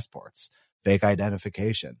fake passports, fake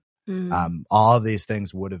identification. All of these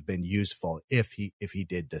things would have been useful if he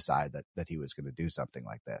did decide that he was going to do something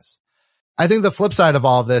like this. I think the flip side of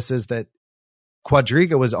all of this is that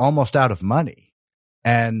Quadriga was almost out of money.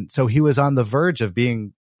 And so he was on the verge of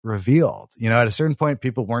being revealed. At a certain point,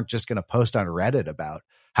 people weren't just going to post on Reddit about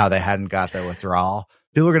how they hadn't got their withdrawal.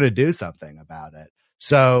 People were going to do something about it.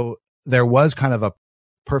 So there was kind of a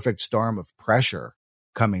perfect storm of pressure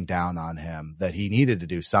coming down on him that he needed to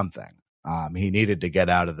do something. He needed to get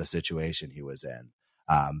out of the situation he was in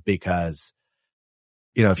because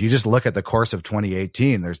if you just look at the course of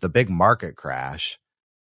 2018, there's the big market crash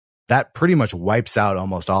that pretty much wipes out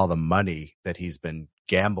almost all the money that he's been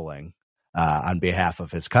gambling on behalf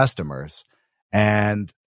of his customers.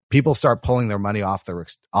 And people start pulling their money off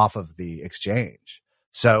of the exchange.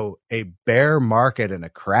 So a bear market and a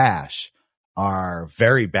crash are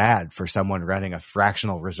very bad for someone running a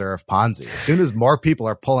fractional reserve Ponzi. As soon as more people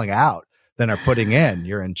are pulling out than are putting in,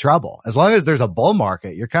 you're in trouble. As long as there's a bull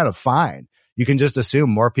market, you're kind of fine. You can just assume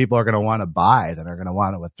more people are going to want to buy than are going to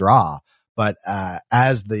want to withdraw. But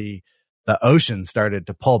as the ocean started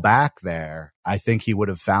to pull back there, I think he would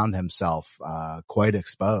have found himself quite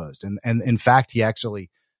exposed. And in fact, he actually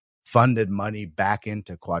funded money back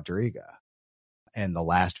into Quadriga in the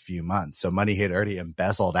last few months. So money he had already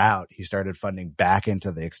embezzled out, he started funding back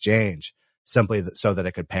into the exchange simply so that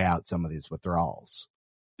it could pay out some of these withdrawals.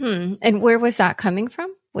 And where was that coming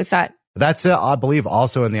from? That's, I believe,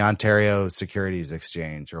 also in the Ontario Securities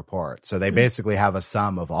Exchange report. So they basically have a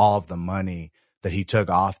sum of all of the money that he took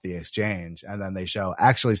off the exchange. And then they show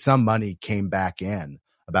actually some money came back in,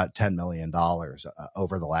 about $10 million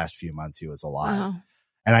over the last few months he was alive. Wow.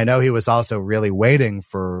 And I know he was also really waiting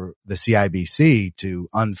for the CIBC to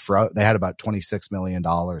unfroze. They had about $26 million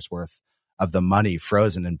worth of the money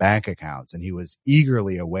frozen in bank accounts. And he was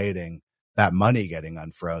eagerly awaiting that money getting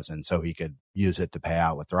unfrozen so he could use it to pay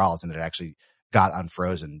out withdrawals. And it actually got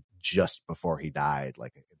unfrozen just before he died,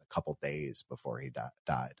 like a couple days before he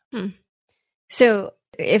died. So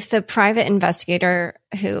if the private investigator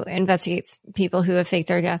who investigates people who have faked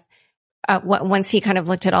their death, once he kind of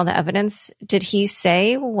looked at all the evidence, did he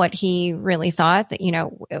say what he really thought that,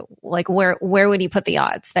 like where would he put the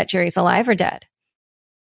odds that Jerry's alive or dead?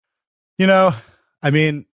 I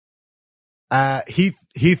mean,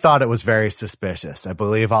 he thought it was very suspicious. I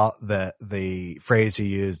believe the phrase he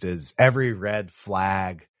used is every red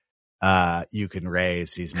flag you can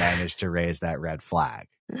raise, he's managed to raise that red flag.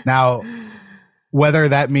 Now, whether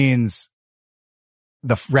that means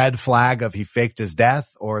the red flag of he faked his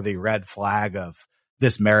death or the red flag of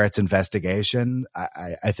this merits investigation,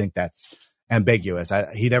 I think that's ambiguous.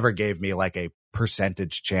 He never gave me like a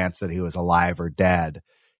percentage chance that he was alive or dead.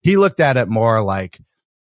 He looked at it more like,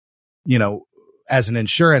 as an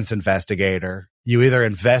insurance investigator, you either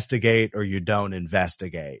investigate or you don't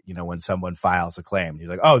investigate. When someone files a claim, you're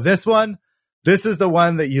like, oh, this is the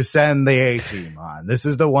one that you send the A-team on. This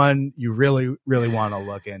is the one you really, really want to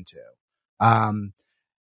look into.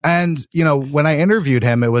 And, when I interviewed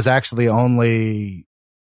him, it was actually only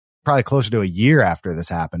probably closer to a year after this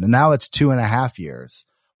happened. And now it's 2.5 years,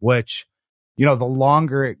 which, the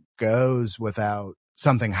longer it goes without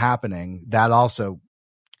something happening, that also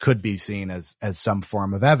could be seen as some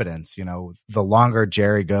form of evidence. The longer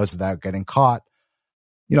Jerry goes without getting caught,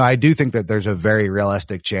 I do think that there's a very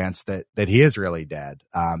realistic chance that he is really dead.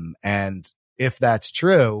 And if that's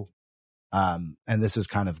true, and this is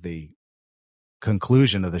kind of the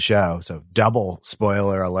conclusion of the show, so double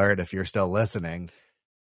spoiler alert if you're still listening,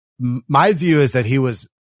 my view is that he was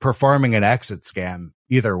performing an exit scam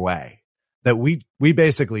either way, that we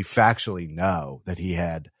basically factually know that he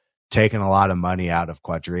had taken a lot of money out of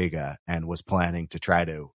Quadriga and was planning to try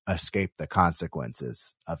to escape the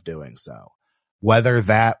consequences of doing so. Whether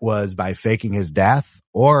that was by faking his death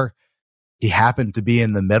or he happened to be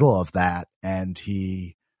in the middle of that and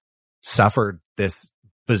he suffered this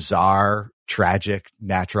bizarre, tragic,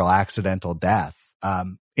 natural accidental death.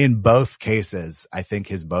 In both cases, I think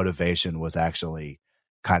his motivation was actually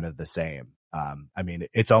kind of the same. I mean,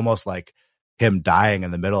 it's almost like him dying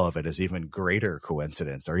in the middle of it is even greater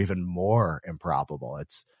coincidence or even more improbable.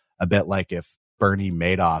 It's a bit like if Bernie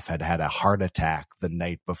Madoff had had a heart attack the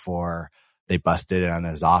night before they busted in on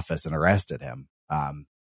his office and arrested him.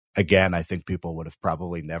 Again, I think people would have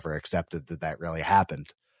probably never accepted that really happened.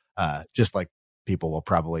 Just like people will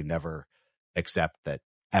probably never accept that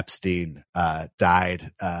Epstein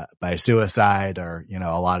died by suicide or,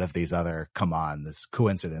 a lot of these other, come on, this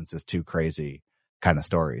coincidence is too crazy kind of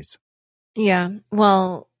stories. Yeah.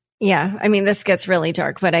 Well, yeah. I mean, this gets really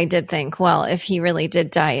dark, but I did think, well, if he really did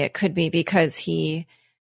die, it could be because he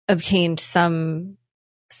obtained some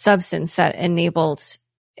substance that enabled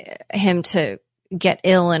him to get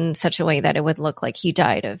ill in such a way that it would look like he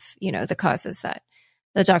died of, the causes that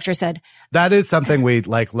the doctor said. That is something we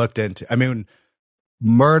looked into. I mean,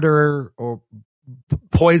 murder or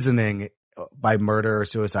poisoning by murder or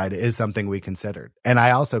suicide is something we considered. And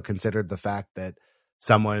I also considered the fact that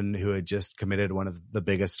someone who had just committed one of the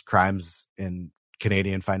biggest crimes in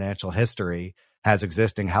Canadian financial history has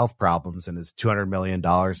existing health problems and is $200 million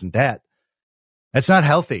in debt. It's not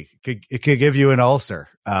healthy. It could give you an ulcer,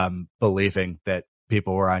 believing that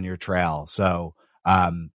people were on your trail. So,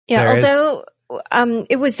 although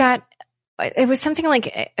it was something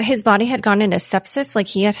like his body had gone into sepsis, like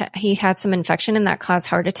he had some infection and that caused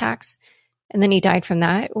heart attacks, and then he died from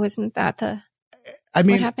that. Wasn't that the? I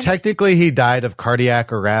mean, technically he died of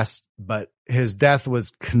cardiac arrest, but his death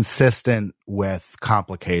was consistent with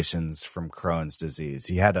complications from Crohn's disease.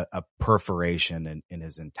 He had a perforation in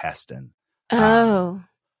his intestine. Oh.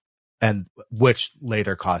 And which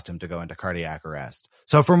later caused him to go into cardiac arrest.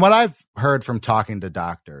 So from what I've heard from talking to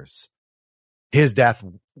doctors, his death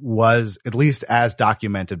was, at least as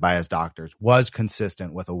documented by his doctors, was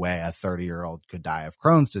consistent with a way a 30-year-old could die of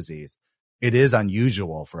Crohn's disease. It is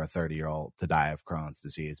unusual for a 30-year-old to die of Crohn's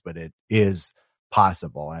disease, but it is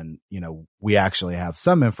possible. And, we actually have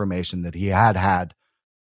some information that he had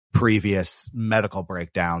previous medical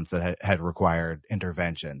breakdowns that had required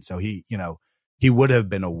intervention. So he would have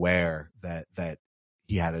been aware that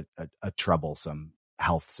he had a troublesome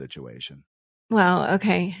health situation. Wow.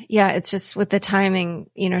 Okay. Yeah. It's just with the timing,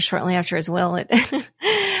 shortly after his will,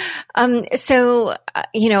 So,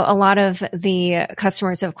 a lot of the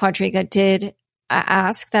customers of Quadriga did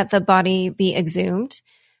ask that the body be exhumed,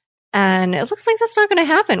 and it looks like that's not going to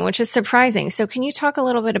happen, which is surprising. So can you talk a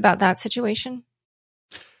little bit about that situation?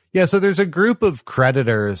 Yeah. So there's a group of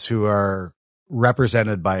creditors who are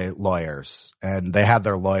represented by lawyers, and they had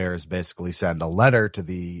their lawyers basically send a letter to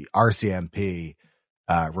the RCMP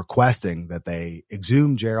requesting that they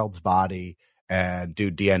exhume Gerald's body and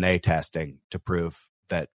do DNA testing to prove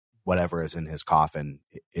that whatever is in his coffin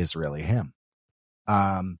is really him.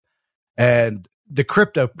 And the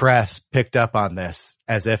crypto press picked up on this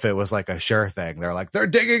as if it was like a sure thing. They're like, they're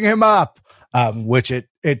digging him up, which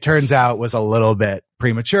it turns out was a little bit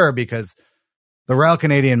premature, because the Royal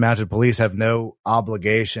Canadian Mounted Police have no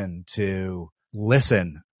obligation to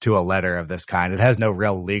listen to a letter of this kind. It has no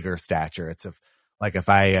real legal stature. It's if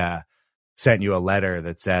I sent you a letter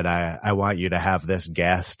that said, I want you to have this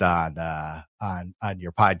guest on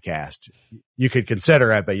your podcast, you could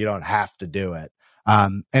consider it, but you don't have to do it.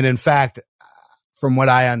 And in fact, from what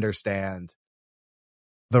I understand,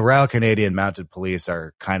 the Royal Canadian Mounted Police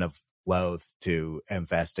are kind of loath to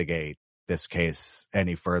investigate this case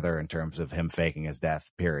any further in terms of him faking his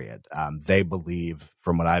death, period. They believe,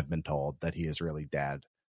 from what I've been told, that he is really dead.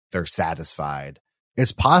 They're satisfied.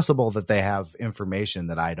 It's possible that they have information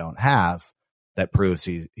that I don't have that proves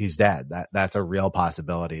he's dead. That's a real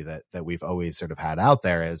possibility that we've always sort of had out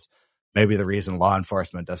there. Is maybe the reason law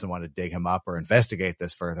enforcement doesn't want to dig him up or investigate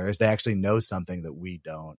this further is they actually know something that we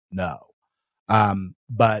don't know.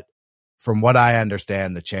 But from what I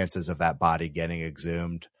understand, the chances of that body getting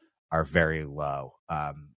exhumed are very low.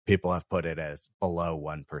 People have put it as below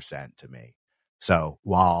 1% to me. So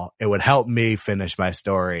while it would help me finish my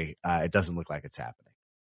story, it doesn't look like it's happening.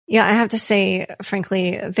 Yeah, I have to say,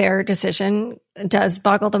 frankly, their decision does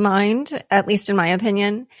boggle the mind, at least in my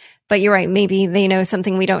opinion. But you're right. Maybe they know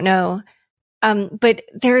something we don't know. But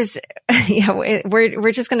there's,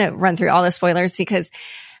 we're just going to run through all the spoilers, because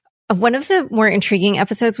one of the more intriguing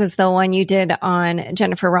episodes was the one you did on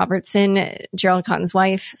Jennifer Robertson, Gerald Cotton's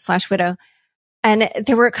wife / widow. And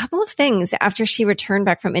there were a couple of things after she returned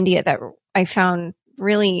back from India that I found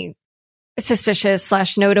really suspicious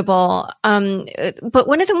 / notable. But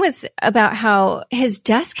one of them was about how his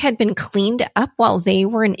desk had been cleaned up while they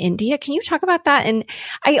were in India. Can you talk about that? And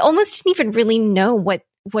I almost didn't even really know what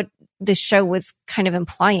the show was kind of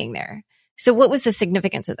implying there. So what was the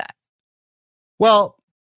significance of that? Well,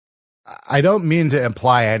 I don't mean to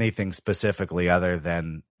imply anything specifically other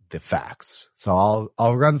than the facts. So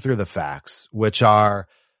I'll run through the facts, which are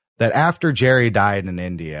that after Jerry died in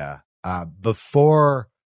India, before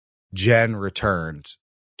Jen returned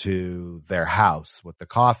to their house with the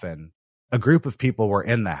coffin, a group of people were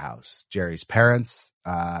in the house, Jerry's parents,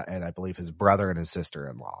 and I believe his brother and his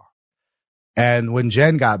sister-in-law. And when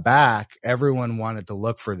Jen got back, everyone wanted to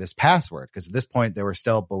look for this password, because at this point they were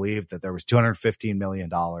still believed that there was $215 million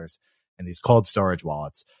in these cold storage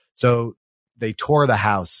wallets. So they tore the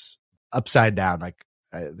house upside down, like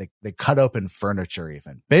they cut open furniture,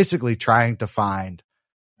 even basically trying to find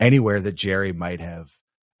anywhere that Jerry might have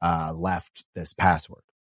left this password.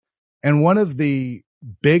 And one of the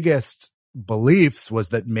biggest beliefs was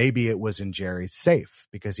that maybe it was in Jerry's safe,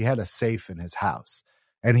 because he had a safe in his house.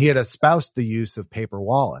 And he had espoused the use of paper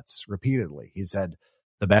wallets repeatedly. He said,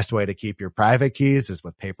 the best way to keep your private keys is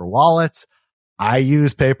with paper wallets. I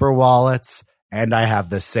use paper wallets, and I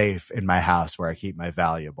have the safe in my house where I keep my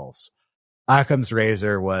valuables. Occam's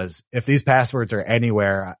razor was, if these passwords are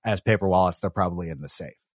anywhere as paper wallets, they're probably in the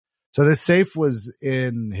safe. So this safe was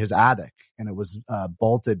in his attic, and it was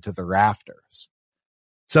bolted to the rafters.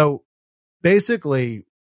 So basically,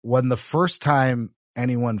 when the first time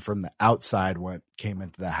anyone from the outside came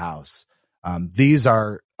into the house, these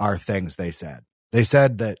are things they said. They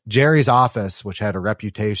said that Jerry's office, which had a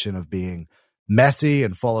reputation of being messy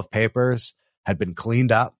and full of papers, had been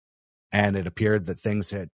cleaned up, and it appeared that things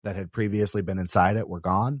that had previously been inside it were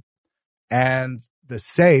gone. And the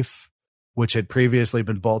safe, which had previously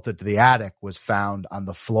been bolted to the attic, was found on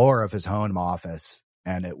the floor of his home office,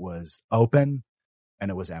 and it was open and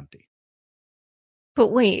it was empty. But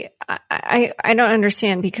wait, I don't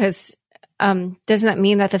understand, because doesn't that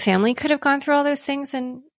mean that the family could have gone through all those things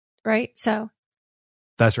right? So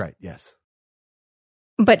that's right. Yes.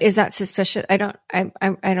 But is that suspicious? I don't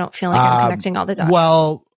feel like I'm connecting all the dots.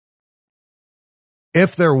 Well,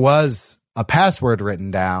 if there was a password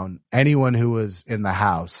written down, anyone who was in the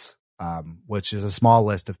house, which is a small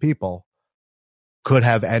list of people, could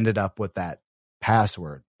have ended up with that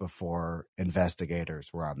password before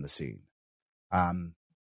investigators were on the scene.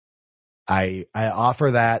 I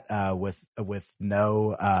offer that with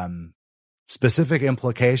no specific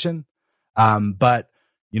implication, but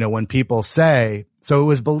when people say, so it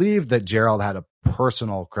was believed that Gerald had a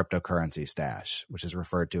personal cryptocurrency stash, which is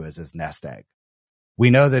referred to as his nest egg.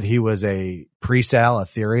 We know that he was a pre-sale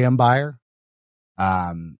Ethereum buyer.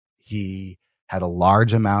 He had a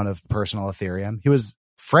large amount of personal Ethereum. He was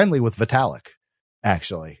friendly with Vitalik,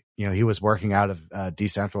 actually. He was working out of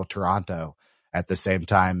Decentral Toronto at the same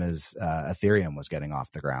time as Ethereum was getting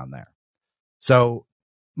off the ground there. So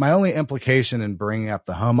my only implication in bringing up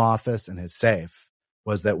the home office and his safe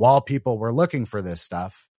was that while people were looking for this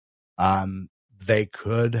stuff, they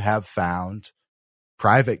could have found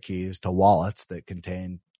private keys to wallets that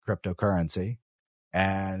contain cryptocurrency.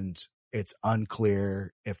 And it's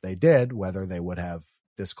unclear if they did, whether they would have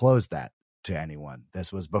disclosed that to anyone.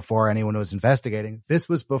 This was before anyone was investigating. This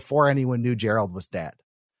was before anyone knew Gerald was dead.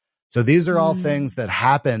 So these are all things that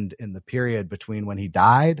happened in the period between when he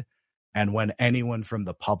died and when anyone from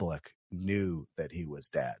the public knew that he was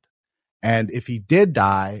dead. And if he did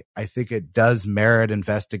die, I think it does merit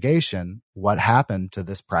investigation what happened to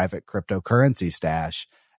this private cryptocurrency stash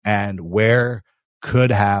and where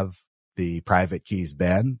could have the private keys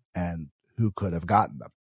been and who could have gotten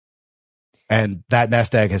them. And that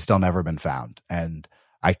nest egg has still never been found. And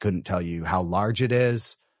I couldn't tell you how large it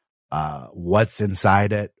is, what's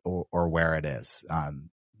inside it, or where it is.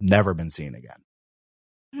 Never been seen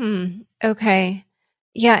again. Okay.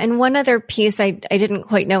 Yeah. And one other piece I didn't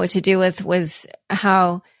quite know what to do with was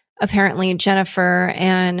how apparently Jennifer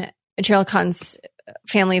and Gerald Cotton's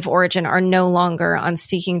family of origin are no longer on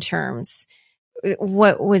speaking terms.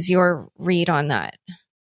 What was your read on that?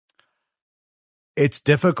 It's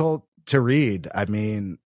difficult to read. I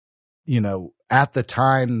mean, at the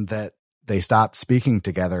time that they stopped speaking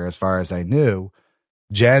together, as far as I knew,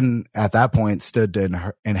 Jen at that point stood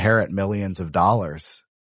to inherit millions of dollars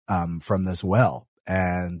from this will.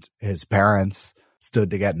 And his parents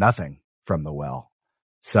stood to get nothing from the will.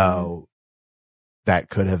 So that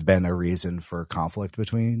could have been a reason for conflict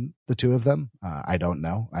between the two of them. I don't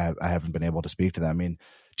know. I haven't been able to speak to them. I mean,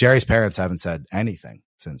 Jerry's parents haven't said anything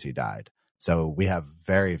since he died. So we have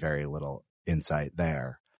very, very little insight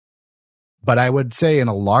there. But I would say in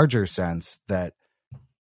a larger sense that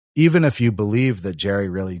even if you believe that Jerry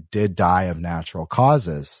really did die of natural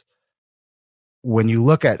causes, when you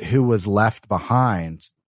look at who was left behind,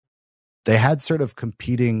 they had sort of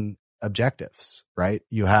competing objectives, right?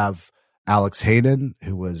 You have Alex Hayden,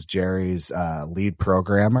 who was Jerry's lead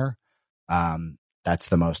programmer. That's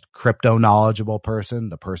the most crypto knowledgeable person,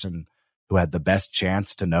 the person who had the best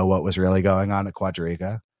chance to know what was really going on at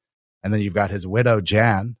Quadriga. And then you've got his widow,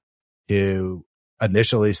 Jan, who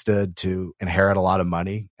initially stood to inherit a lot of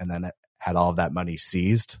money and then had all of that money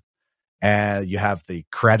seized. And you have the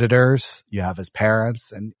creditors, you have his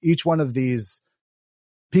parents, and each one of these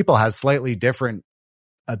people has slightly different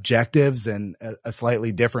objectives and a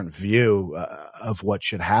slightly different view of what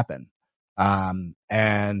should happen.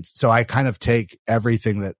 And so I kind of take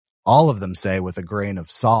everything that all of them say with a grain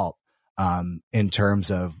of salt in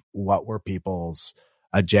terms of what were people's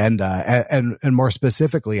agenda and more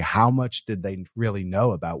specifically, how much did they really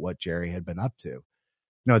know about what Jerry had been up to?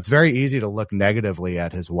 It's very easy to look negatively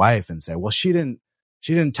at his wife and say, well, she didn't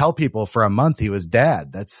tell people for a month he was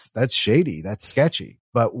dead. That's shady. That's sketchy.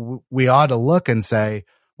 But we ought to look and say,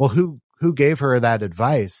 well, who gave her that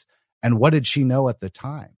advice and what did she know at the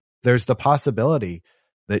time? There's the possibility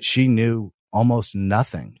that she knew almost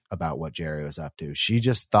nothing about what Jerry was up to. She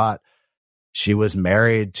just thought she was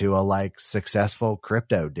married to a successful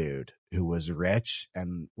crypto dude who was rich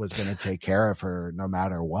and was going to take care of her no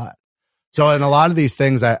matter what. So in a lot of these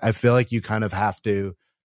things, I feel like you kind of have to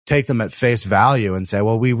take them at face value and say,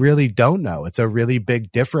 well, we really don't know. It's a really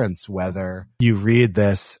big difference whether you read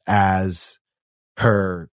this as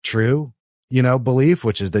her true, belief,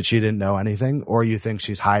 which is that she didn't know anything, or you think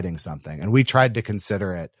she's hiding something. And we tried to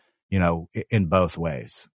consider it in both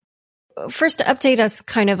ways. First, update us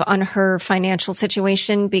kind of on her financial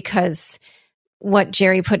situation, because what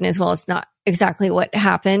Jerry put in as well is not exactly what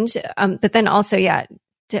happened. But then also,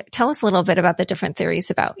 tell us a little bit about the different theories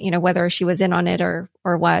about, whether she was in on it or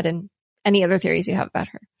what, and any other theories you have about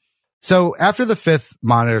her. So after the fifth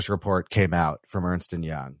monitors report came out from Ernst &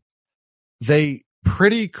 Young, they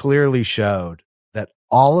pretty clearly showed that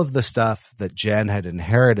all of the stuff that Jen had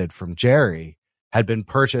inherited from Jerry had been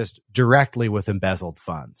purchased directly with embezzled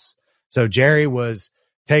funds. So Jerry was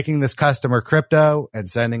taking this customer crypto and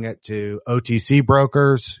sending it to OTC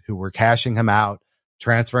brokers who were cashing him out,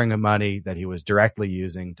 transferring him money that he was directly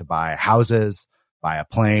using to buy houses, buy a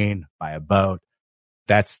plane, buy a boat.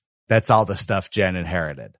 That's all the stuff Jen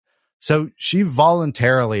inherited. So she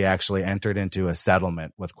voluntarily actually entered into a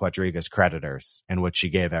settlement with Quadriga's creditors in which she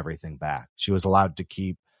gave everything back. She was allowed to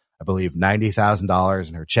keep, I believe, $90,000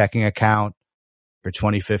 in her checking account, her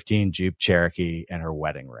 2015 Jeep Cherokee, and her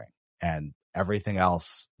wedding ring. And everything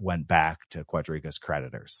else went back to Quadriga's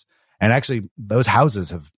creditors. And actually, those houses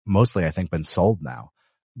have mostly, I think, been sold now.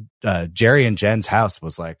 Jerry and Jen's house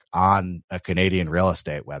was like on a Canadian real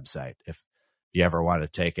estate website. If you ever want to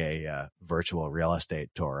take a virtual real estate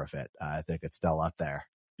tour of it, I think it's still up there.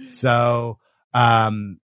 So,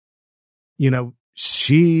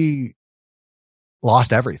 she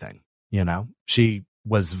lost everything. She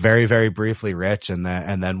was very, very briefly rich, and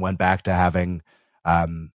then went back to having,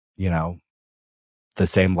 the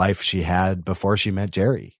same life she had before she met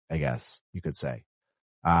Jerry, I guess you could say.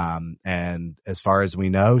 And as far as we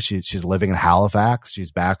know, she's living in Halifax.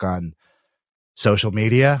 She's back on social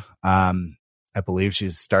media. I believe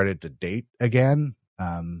she's started to date again.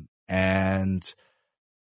 And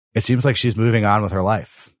it seems like she's moving on with her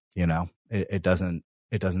life. It doesn't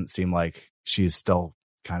seem like she's still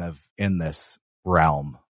kind of in this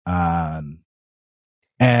realm.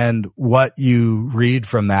 And what you read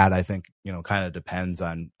from that, I think, kind of depends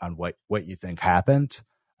on what you think happened.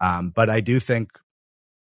 But I think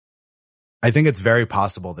it's very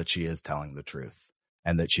possible that she is telling the truth,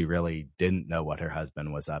 and that she really didn't know what her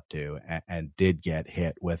husband was up to, and did get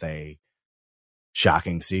hit with a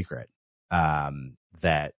shocking secret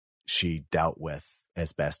that she dealt with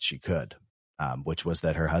as best she could, which was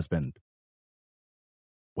that her husband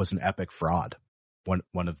was an epic fraud. One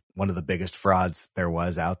of the biggest frauds there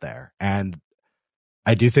was out there. And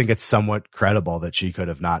I do think it's somewhat credible that she could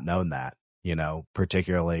have not known that,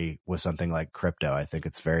 particularly with something like crypto. I think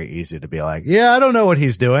it's very easy to be like, yeah, I don't know what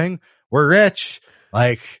he's doing. We're rich.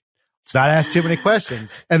 Like, let's not ask too many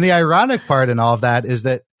questions. And the ironic part in all of that is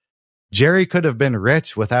that Jerry could have been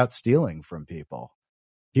rich without stealing from people.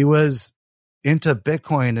 He was into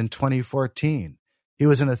Bitcoin in 2014. He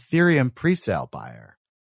was an Ethereum presale buyer.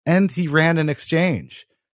 And he ran an exchange.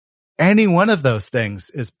 Any one of those things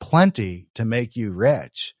is plenty to make you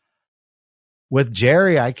rich. With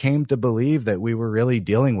Jerry, I came to believe that we were really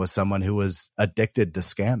dealing with someone who was addicted to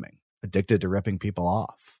scamming, addicted to ripping people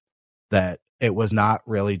off, that it was not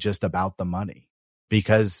really just about the money.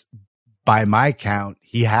 Because by my count,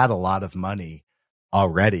 he had a lot of money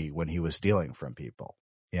already when he was stealing from people,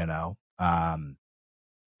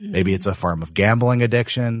 Maybe it's a form of gambling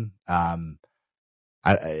addiction.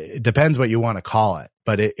 It depends what you want to call it,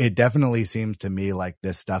 but it definitely seemed to me like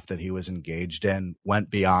this stuff that he was engaged in went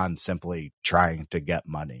beyond simply trying to get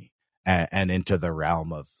money and into the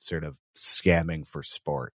realm of sort of scamming for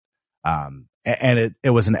sport. And it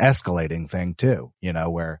was an escalating thing too,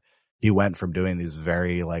 where he went from doing these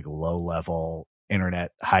very like low level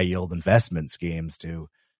internet high yield investment schemes to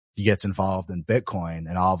he gets involved in Bitcoin,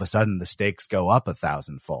 and all of a sudden the stakes go up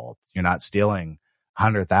 1,000-fold. You're not stealing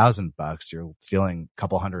 $100,000, you're stealing a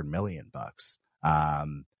couple $100 million.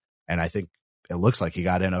 And I think it looks like he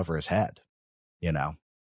got in over his head,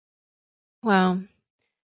 Wow.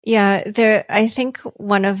 Yeah. I think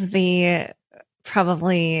one of the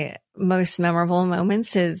probably most memorable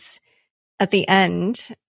moments is at the end,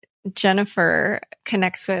 Jennifer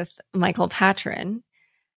connects with Michael Patron.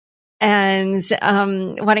 And,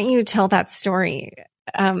 why don't you tell that story?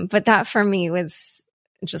 But that for me was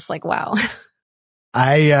just like, wow.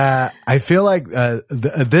 I feel like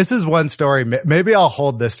this is one story. Maybe I'll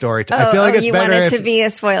hold this story. I feel like it's you better want it if, to be a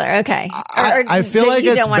spoiler. Okay. I feel like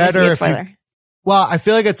you it's don't want it to better be a if spoiler. I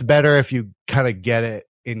feel like it's better if you kind of get it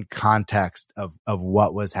in context of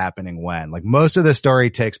what was happening when. Like most of the story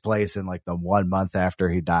takes place in like the 1 month after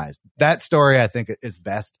he dies. That story I think is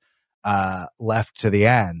best left to the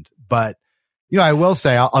end. But I will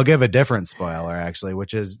say I'll give a different spoiler actually,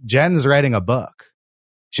 which is Jen's writing a book.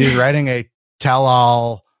 She's writing a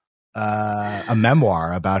tell-all, a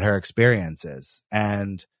memoir about her experiences.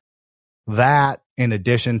 And that in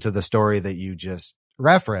addition to the story that you just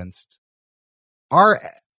referenced, are,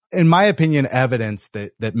 in my opinion, evidence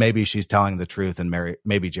that maybe she's telling the truth and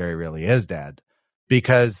maybe Jerry really is dead.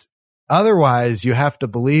 Because otherwise, you have to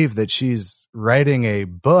believe that she's writing a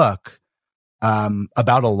book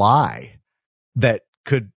about a lie that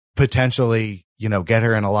could potentially, get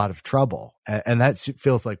her in a lot of trouble. And that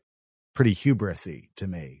feels like pretty hubrisy to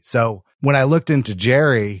me. So when I looked into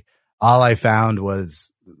Jerry, all I found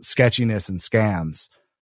was sketchiness and scams.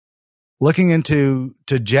 Looking into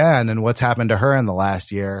Jen and what's happened to her in the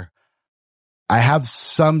last year, I have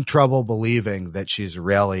some trouble believing that she's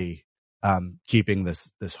really keeping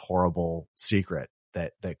this horrible secret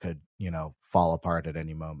that could, fall apart at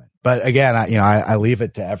any moment. But again, I leave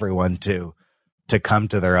it to everyone to come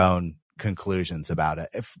to their own conclusions about it.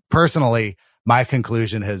 Personally, my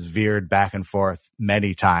conclusion has veered back and forth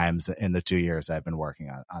many times in the 2 years I've been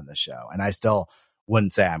working on the show. And I still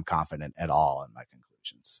wouldn't say I'm confident at all in my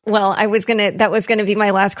conclusions. Well, that was going to be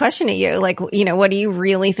my last question to you. Like, what do you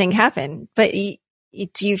really think happened? But do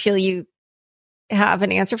you feel you have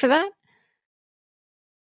an answer for that?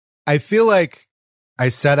 I feel like I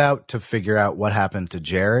set out to figure out what happened to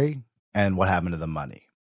Jerry and what happened to the money.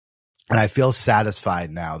 And I feel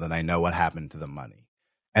satisfied now that I know what happened to the money.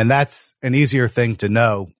 And that's an easier thing to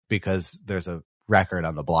know because there's a record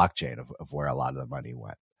on the blockchain of where a lot of the money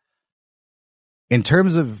went. In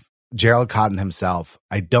terms of Gerald Cotten himself,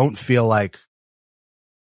 I don't feel like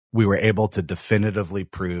we were able to definitively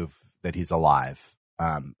prove that he's alive.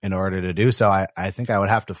 In order to do so, I think I would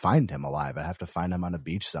have to find him alive. I'd have to find him on a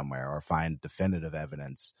beach somewhere or find definitive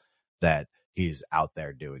evidence that he's out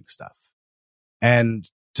there doing stuff. And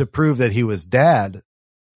to prove that he was dead,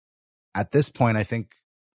 at this point, I think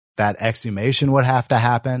that exhumation would have to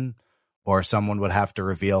happen, or someone would have to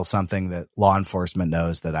reveal something that law enforcement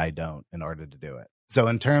knows that I don't in order to do it. So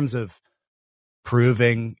in terms of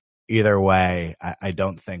proving either way, I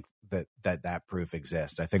don't think that proof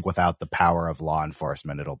exists. I think without the power of law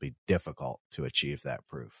enforcement, it'll be difficult to achieve that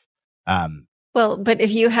proof. Well, but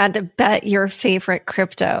if you had to bet your favorite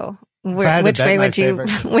crypto, which way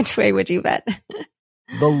would you bet?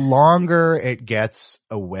 The longer it gets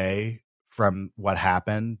away from what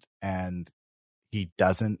happened and he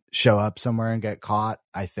doesn't show up somewhere and get caught,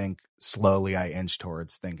 I think slowly I inch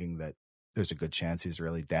towards thinking that there's a good chance he's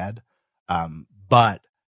really dead. But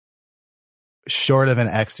short of an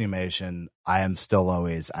exhumation, I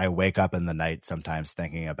wake up in the night sometimes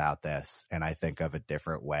thinking about this, and I think of a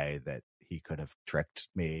different way that he could have tricked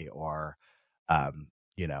me or,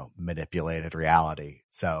 manipulated reality.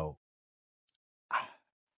 So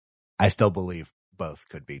I still believe both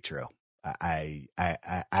could be true.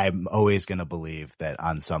 I'm always going to believe that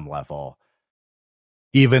on some level,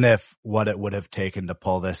 even if what it would have taken to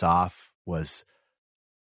pull this off was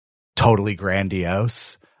totally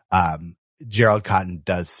grandiose, Gerald Cotten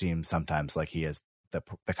does seem sometimes like he is the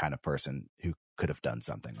kind of person who could have done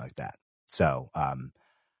something like that. So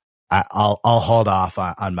I'll hold off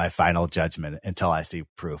on my final judgment until I see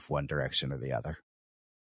proof one direction or the other.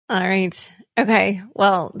 All right. Okay.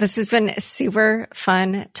 Well, this has been super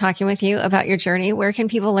fun talking with you about your journey. Where can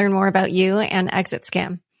people learn more about you and Exit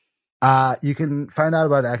Scam? You can find out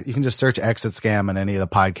about, you can just search Exit Scam in any of the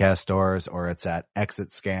podcast stores, or it's at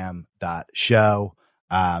exitscam.show.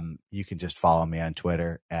 You can just follow me on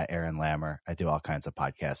Twitter at Aaron Lammer. I do all kinds of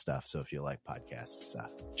podcast stuff. So if you like podcast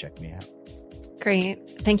stuff, check me out.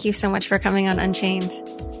 Great. Thank you so much for coming on Unchained.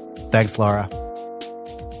 Thanks, Laura.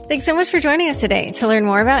 Thanks so much for joining us today. To learn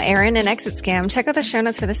more about Aaron and Exit Scam, check out the show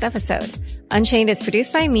notes for this episode. Unchained is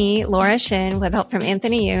produced by me, Laura Shin, with help from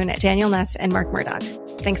Anthony Yoon, Daniel Ness, and Mark Murdoch.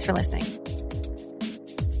 Thanks for listening.